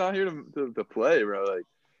Owen's not here to play, bro. Like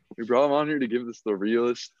we brought him on here to give us the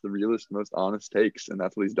realest, most honest takes, and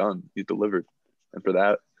that's what he's done. He's delivered, and for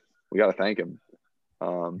that, we got to thank him.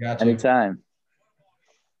 Anytime.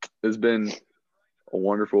 It's been a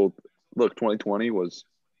wonderful look. 2020 was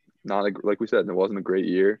not like we said. It wasn't a great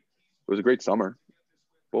year. It was a great summer,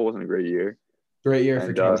 but it wasn't a great year. Great year for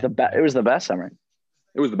it was the best summer.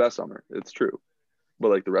 It was the best summer. It's true. But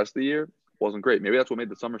like the rest of the year wasn't great. Maybe that's what made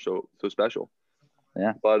the summer so special.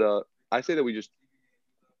 Yeah. But I say that we just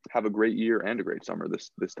have a great year and a great summer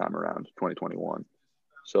this time around, 2021.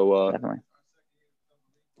 So definitely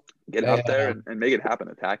get out there and make it happen.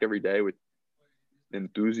 Attack every day with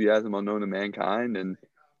enthusiasm unknown to mankind and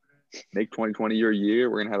make 2020 your year.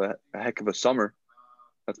 We're gonna have a heck of a summer.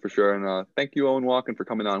 That's for sure. And thank you, Owen Walken, for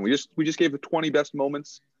coming on. We just gave the 20 best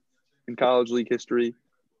moments in college league history.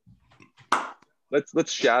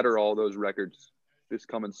 Let's shatter all those records this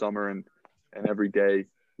coming summer and every day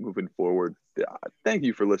moving forward. Thank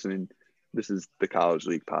you for listening. This is the College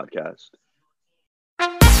League Podcast.